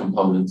minor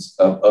components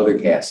of other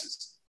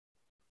gases.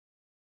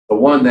 The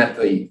one that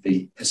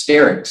the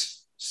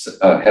hysterics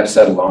have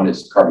settled on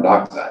is carbon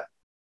dioxide.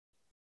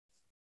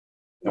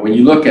 And when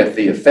you look at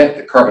the effect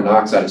that carbon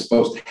dioxide is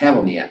supposed to have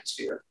on the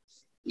atmosphere,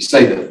 you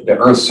say that the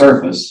Earth's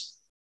surface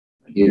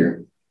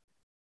here,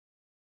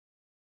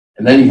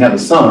 and then you have the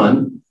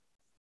sun,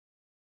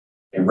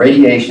 and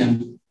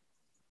radiation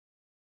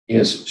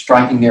is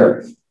striking the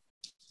Earth.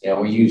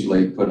 And we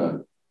usually put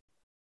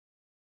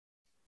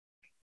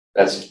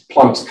that's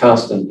Planck's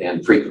constant,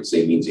 and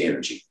frequency means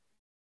energy.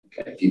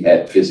 Okay, if you've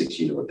had physics,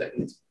 you know what that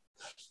means.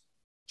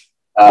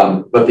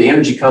 But the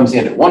energy comes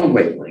in at one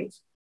wavelength,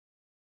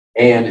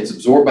 and it's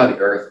absorbed by the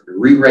Earth,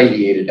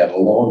 re-radiated at a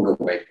longer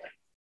wavelength,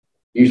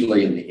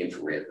 usually in the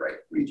infrared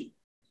region.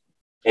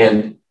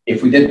 And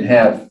if we didn't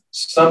have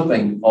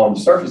something on the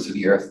surface of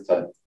the Earth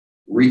to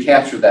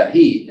recapture that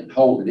heat and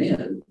hold it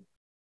in,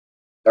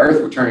 the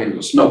Earth would turn into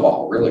a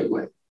snowball really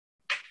quick.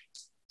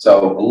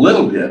 So a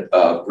little bit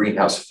of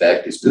greenhouse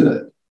effect is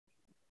good.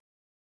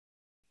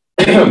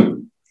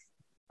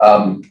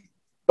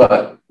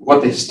 But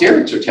what the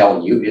hysterics are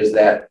telling you is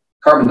that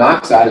carbon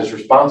dioxide is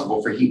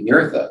responsible for heating the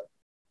Earth up.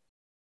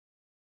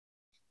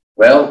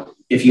 Well,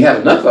 if you have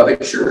enough of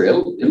it, sure,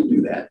 it'll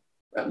do that.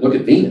 Look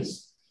at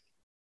Venus.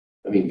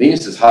 I mean,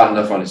 Venus is hot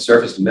enough on its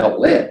surface to melt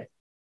lead.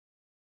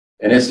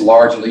 And it's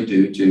largely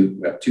due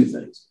to two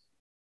things.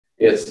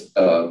 It's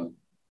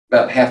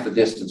about half the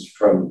distance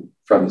from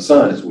the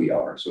sun as we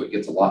are, so it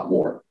gets a lot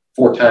more,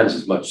 4 times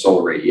as much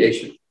solar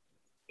radiation.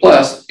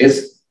 Plus,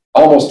 it's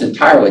almost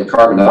entirely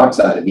carbon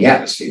dioxide in the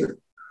atmosphere.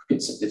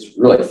 It's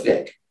really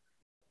thick.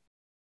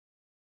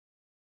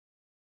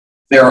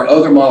 There are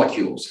other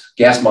molecules,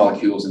 gas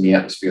molecules in the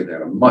atmosphere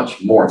that are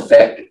much more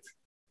effective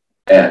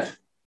at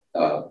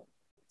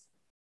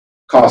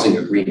causing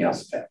a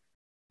greenhouse effect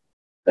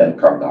than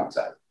carbon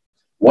dioxide.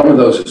 One of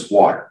those is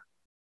water.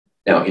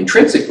 Now,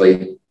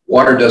 intrinsically,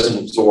 water doesn't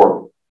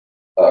absorb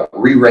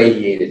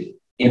re-radiated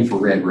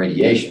infrared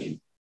radiation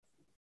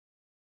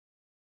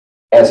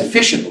as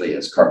efficiently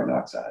as carbon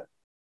dioxide.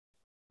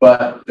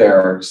 But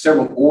there are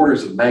several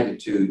orders of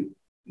magnitude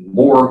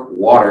more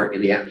water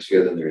in the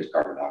atmosphere than there is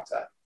carbon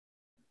dioxide.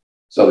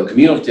 So the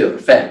cumulative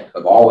effect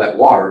of all that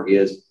water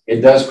is it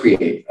does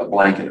create a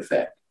blanket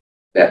effect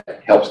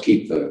that helps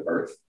keep the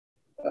Earth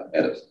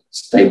at a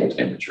stable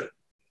temperature.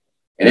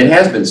 And it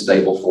has been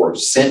stable for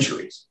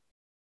centuries.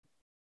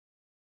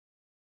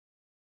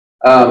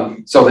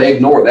 So they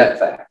ignore that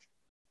fact.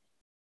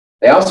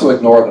 They also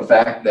ignore the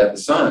fact that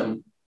the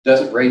sun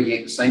doesn't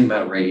radiate the same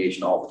amount of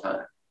radiation all the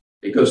time.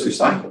 It goes through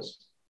cycles.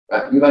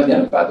 Right? You've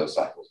identified those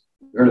cycles.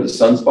 You heard of the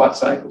sunspot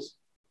cycles?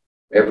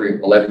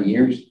 Every 11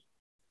 years,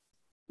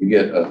 you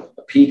get a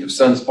peak of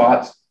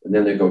sunspots, and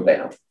then they go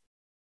down.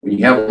 When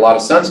you have a lot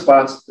of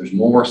sunspots, there's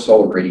more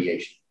solar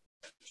radiation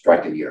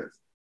striking the Earth,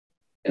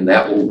 and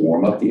that will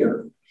warm up the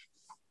Earth.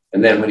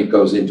 And then when it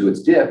goes into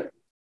its dip,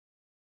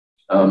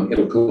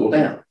 it'll cool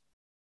down.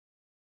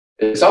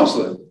 It's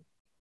also an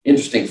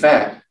interesting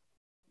fact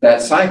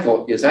that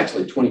cycle is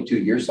actually a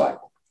 22-year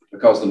cycle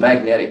because the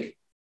magnetic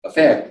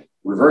effect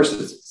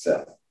reverses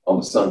itself on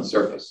the sun's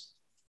surface.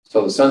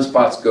 So the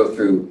sunspots go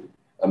through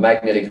a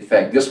magnetic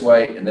effect this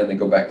way, and then they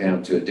go back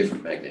down to a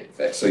different magnetic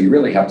effect. So you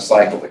really have a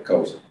cycle that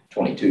goes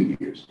 22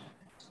 years.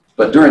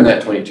 But during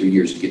that 22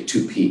 years, you get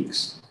two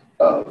peaks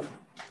of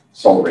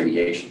solar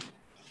radiation.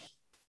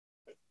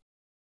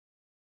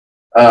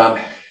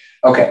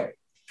 Okay.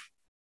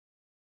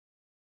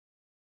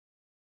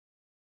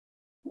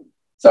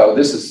 So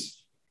this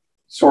is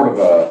sort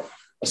of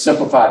a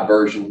simplified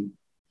version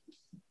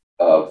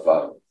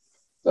of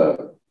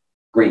the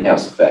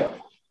greenhouse effect.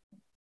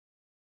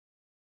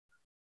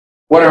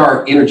 What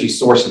are energy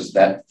sources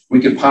that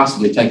we could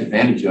possibly take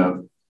advantage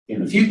of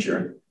in the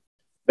future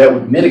that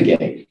would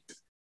mitigate,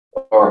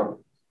 or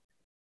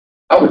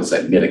I wouldn't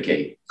say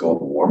mitigate,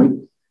 global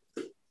warming?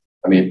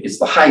 I mean, it's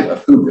the height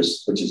of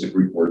hubris, which is a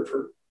Greek word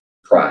for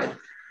pride.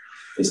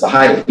 It's the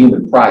height of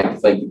human pride to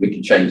think that we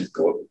can change the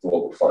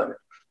global climate.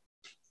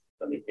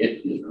 I mean,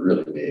 it is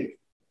really big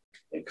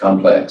and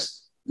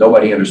complex.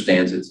 Nobody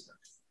understands it.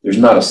 There's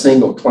not a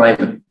single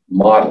climate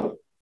model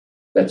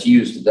that's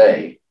used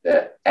today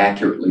that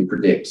accurately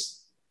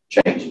predicts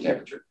change in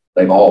temperature.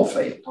 They've all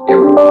failed,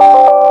 everyone.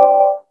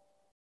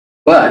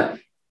 But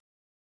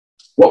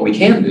what we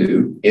can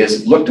do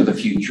is look to the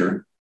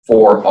future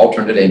for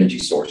alternate energy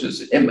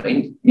sources. It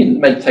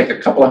may take a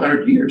couple of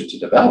hundred years to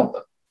develop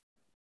them,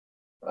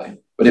 right?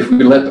 But if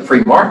we let the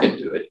free market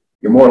do it,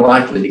 you're more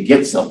likely to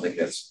get something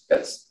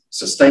that's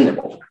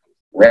sustainable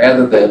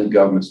rather than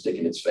government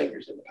sticking its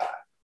fingers in the pie.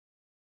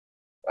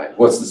 Right?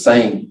 What's the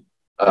saying?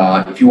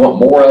 If you want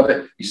more of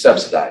it, you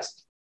subsidize it.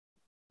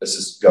 This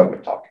is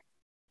government talking.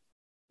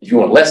 If you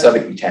want less of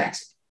it, you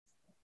tax it.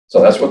 So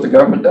that's what the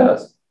government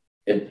does.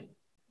 It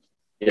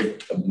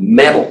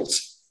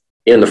meddles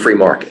in the free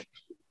market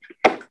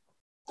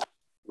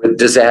with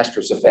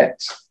disastrous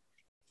effects.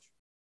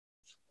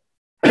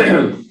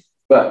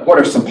 But what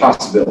are some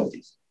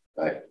possibilities?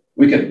 Right?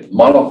 We can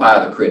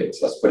modify the critics,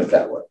 let's put it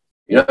that way.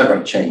 You're not going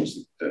to change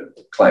the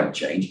climate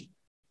change.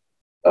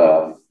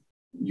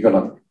 You're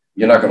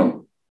not going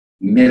to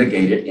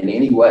mitigate it in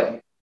any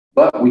way,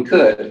 but we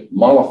could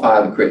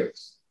mollify the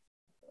critics.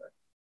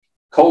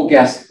 Coal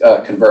gas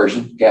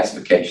conversion,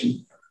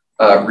 gasification,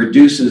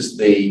 reduces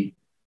the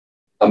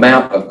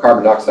amount of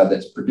carbon dioxide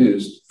that's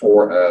produced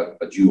for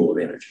a joule of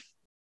energy.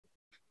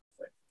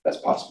 That's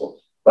possible.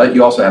 But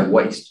you also have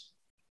waste.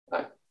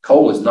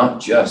 Coal is not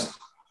just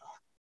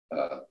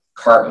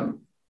carbon.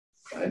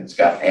 Right? It's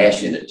got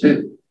ash in it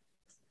too.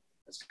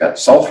 It's got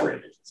sulfur in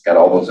it. It's got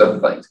all those other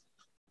things.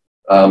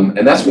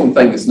 And that's one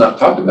thing that's not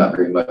talked about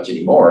very much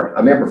anymore. I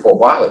remember for a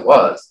while it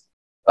was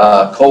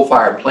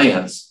coal-fired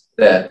plants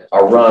that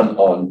are run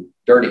on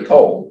dirty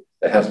coal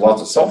that has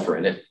lots of sulfur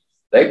in it.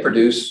 They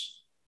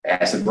produce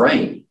acid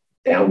rain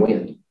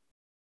downwind.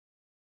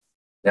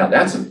 Now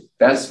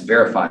that's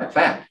verified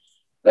fact.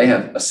 They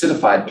have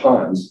acidified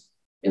ponds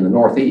in the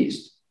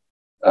Northeast.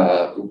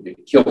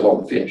 It kills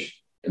all the fish.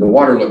 And the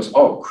water looks,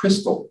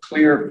 crystal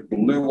clear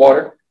blue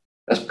water.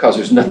 That's because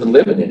there's nothing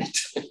living in it.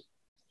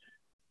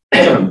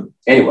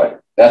 Anyway,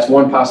 that's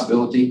one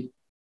possibility.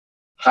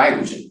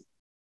 Hydrogen.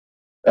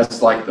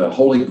 That's like the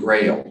holy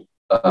grail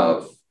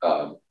of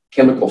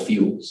chemical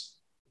fuels.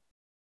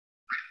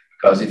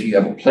 Because if you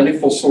have a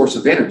plentiful source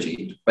of energy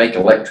to make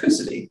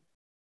electricity,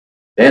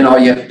 then all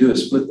you have to do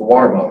is split the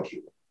water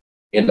molecule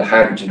into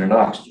hydrogen and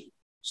oxygen.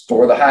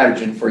 Store the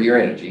hydrogen for your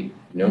energy.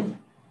 You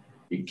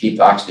can keep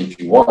the oxygen if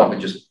you want, but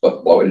just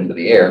blow it into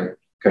the air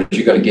because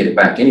you're going to get it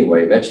back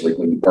anyway eventually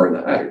when you burn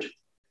the hydrogen.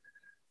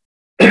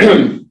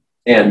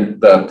 And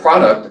the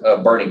product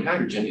of burning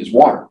hydrogen is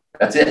water.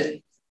 That's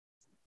it.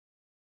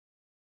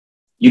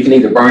 You can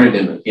either burn it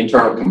in an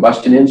internal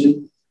combustion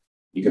engine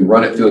You can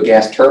run it through a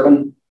gas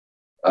turbine.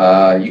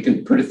 You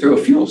can put it through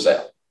a fuel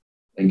cell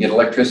and get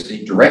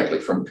electricity directly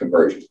from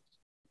conversion.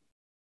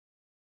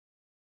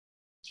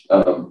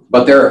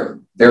 But there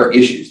are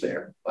issues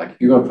there. Like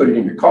if you're going to put it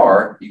in your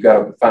car, you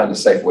got to find a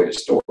safe way to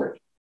store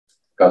it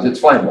because it's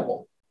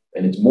flammable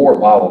and it's more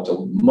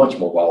volatile, much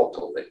more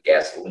volatile than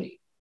gasoline.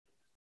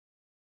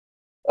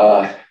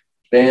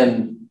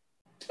 Then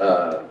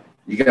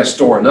you got to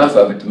store enough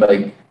of it to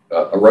make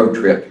a road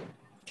trip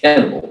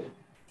tenable.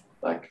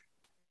 Like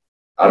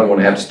I don't want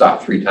to have to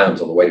stop 3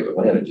 times on the way to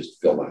Atlanta just to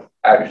fill my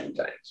hydrogen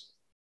tanks.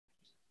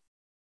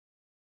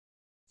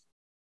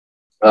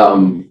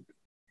 All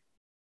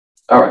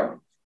right.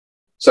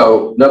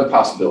 So another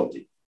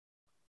possibility,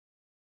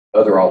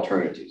 other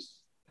alternatives.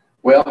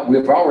 Well,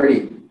 we've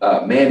already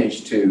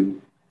managed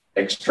to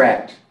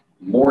extract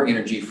more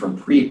energy from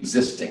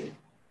pre-existing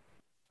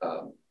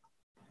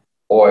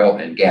oil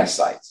and gas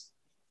sites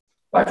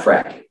by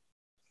fracking.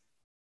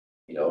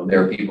 You know,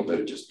 there are people that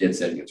are just dead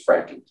set against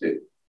fracking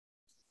too.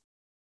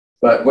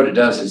 But what it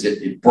does is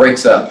it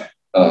breaks up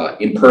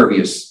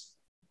impervious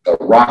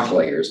rock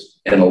layers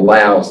and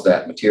allows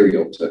that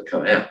material to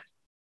come out.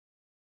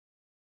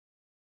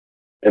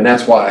 And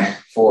that's why,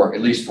 for at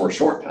least for a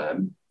short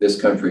time,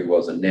 this country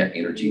was a net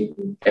energy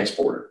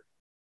exporter.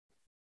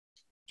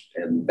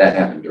 And that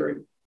happened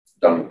during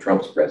Donald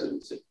Trump's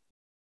presidency.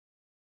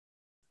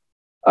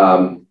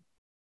 Ethanol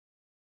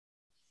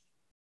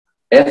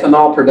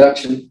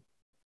production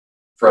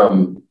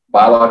from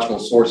biological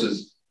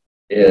sources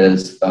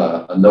is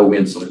a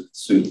no-win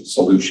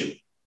solution.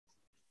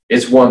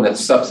 It's one that's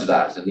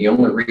subsidized, and the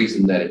only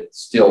reason that it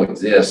still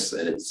exists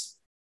and it's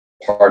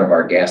part of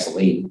our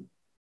gasoline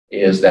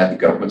is that the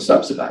government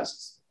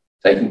subsidizes,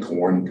 taking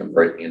corn and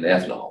converting it into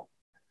ethanol.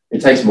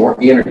 It takes more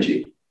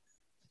energy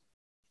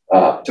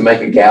to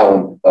make a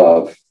gallon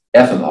of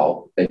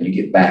ethanol than you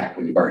get back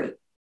when you burn it.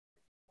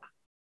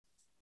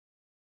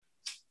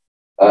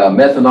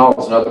 Methanol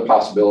is another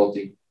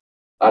possibility.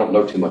 I don't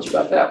know too much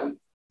about that one.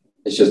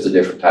 It's just a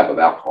different type of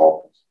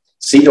alcohol.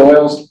 Seed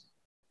oils,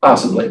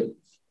 possibly.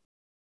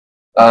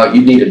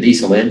 You need a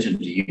diesel engine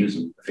to use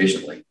them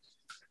efficiently.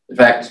 In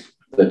fact,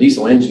 the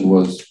diesel engine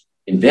was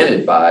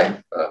invented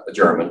by a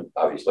German,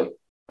 obviously.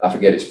 I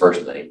forget his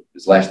first name.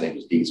 His last name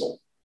was Diesel.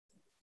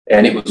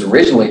 And it was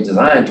originally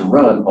designed to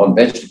run on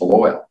vegetable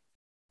oil.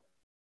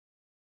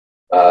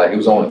 It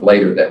was only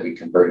later that we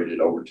converted it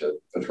over to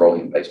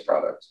petroleum-based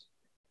products.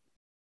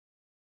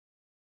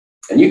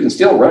 And you can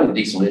still run a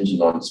diesel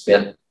engine on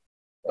spent,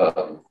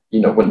 you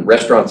know, when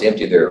restaurants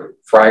empty their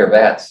fryer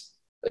vats,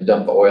 they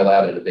dump the oil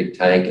out in a big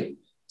tank and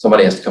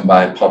somebody has to come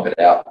by and pump it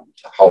out and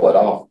haul it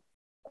off.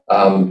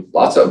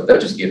 Lots of, they'll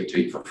just give it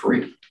to you for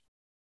free.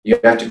 You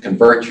have to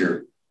convert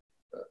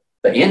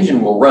the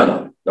engine will run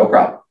on it, no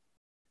problem.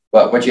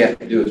 But what you have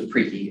to do is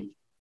preheat it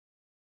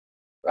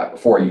right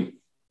before you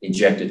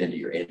inject it into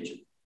your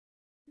engine,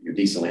 your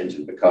diesel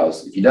engine,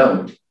 because if you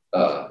don't,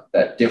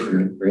 that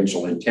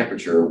differential in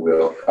temperature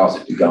will cause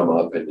it to gum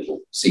up and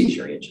it'll seize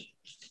your engine.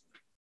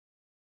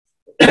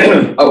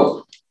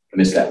 Oh, I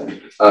missed that one.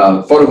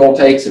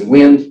 Photovoltaics and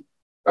wind,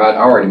 right?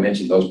 I already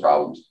mentioned those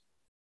problems.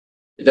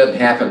 It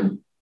doesn't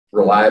happen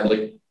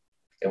reliably.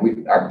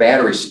 And our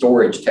battery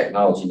storage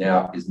technology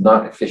now is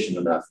not efficient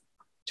enough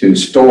to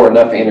store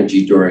enough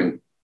energy during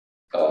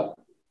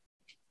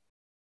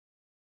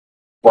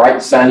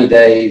bright sunny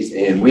days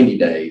and windy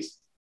days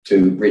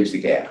to bridge the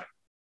gap.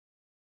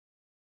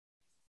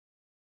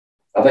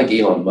 I think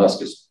Elon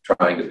Musk is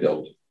trying to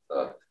build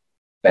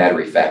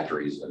battery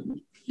factories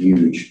and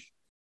huge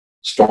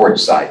storage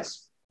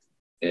sites.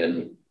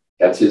 And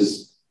that's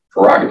his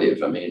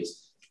prerogative. I mean,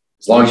 it's,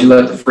 as long as you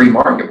let the free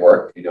market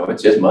work, you know,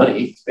 it's his money.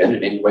 He can spend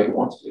it any way he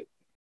wants to.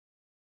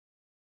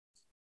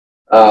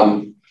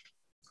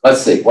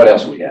 Let's see, what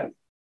else we have?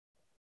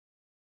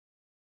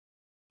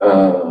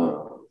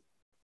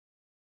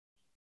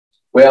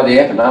 Well, the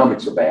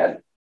economics are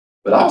bad,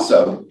 but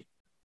also,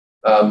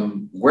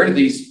 where do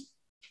these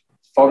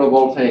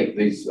photovoltaic,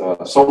 these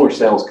solar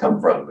cells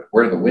come from?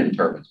 Where do the wind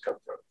turbines come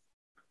from?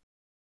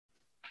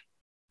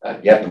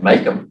 You have to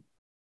make them.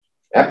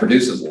 That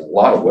produces a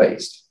lot of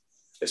waste,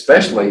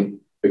 especially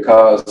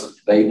because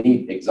they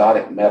need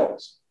exotic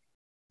metals.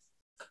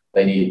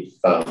 They need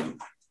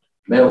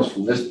metals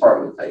from this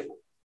part of the table.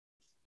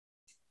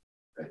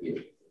 Right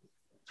here.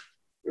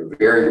 They're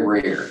very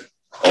rare.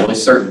 Only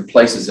certain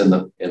places on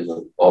the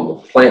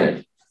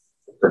planet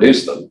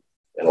produce them,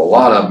 and a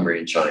lot of them are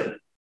in China.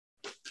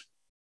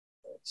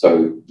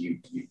 So you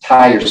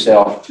tie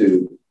yourself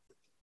to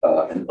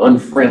an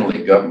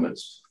unfriendly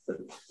government's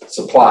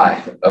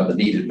supply of the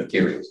needed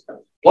materials.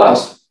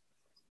 Plus,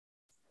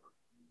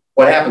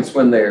 what happens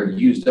when they're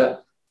used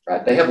up,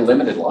 right? They have a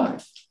limited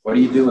life. What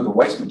do you do with the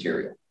waste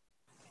material?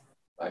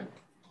 Right?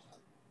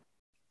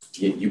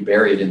 You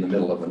bury it in the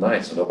middle of the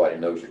night so nobody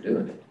knows you're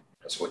doing it.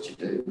 That's what you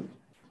do.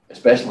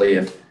 Especially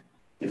if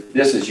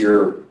this is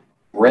your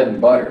bread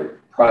and butter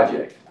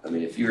project. I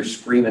mean, if you're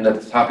screaming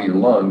at the top of your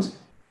lungs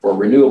for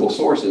renewable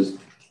sources,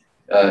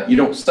 you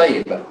don't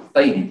say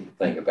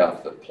anything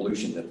about the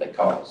pollution that they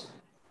cause.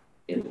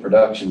 in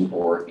production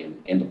or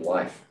in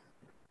end-of-life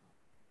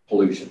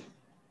pollution.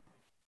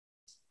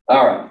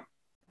 All right.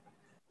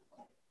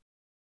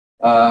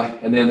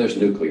 And then there's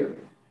nuclear.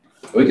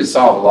 We could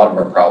solve a lot of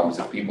our problems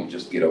if people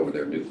just get over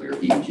their nuclear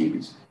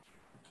heebie-jeebies.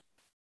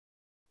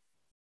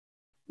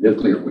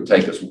 Nuclear would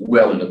take us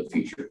well into the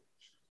future.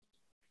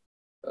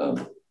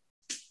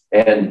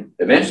 And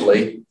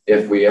eventually,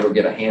 if we ever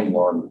get a handle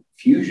on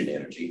fusion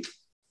energy,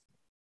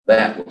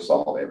 that will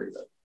solve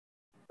everything,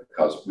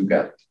 because we've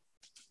got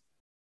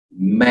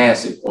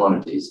massive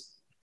quantities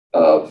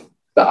of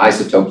the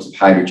isotopes of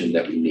hydrogen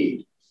that we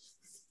need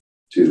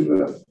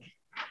to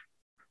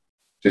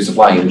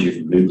supply energy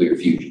from nuclear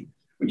fusion.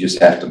 We just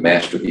have to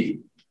master the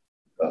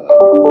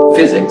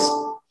physics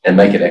and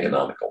make it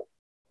economical.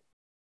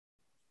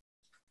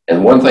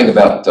 And one thing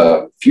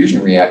about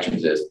fusion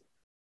reactions is,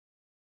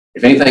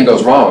 if anything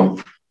goes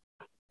wrong,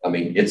 I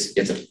mean, it's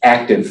an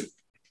active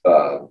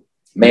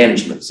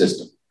management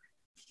system.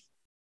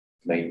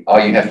 I mean, all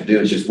you have to do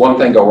is just one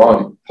thing go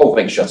wrong, the whole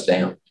thing shuts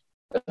down.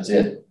 That's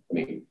it. I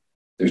mean,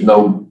 there's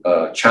no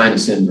China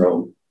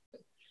syndrome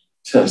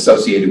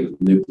associated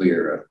with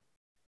nuclear,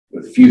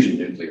 with fusion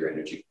nuclear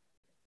energy.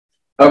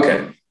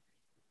 Okay,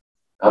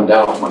 I'm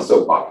down off my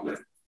soapbox now.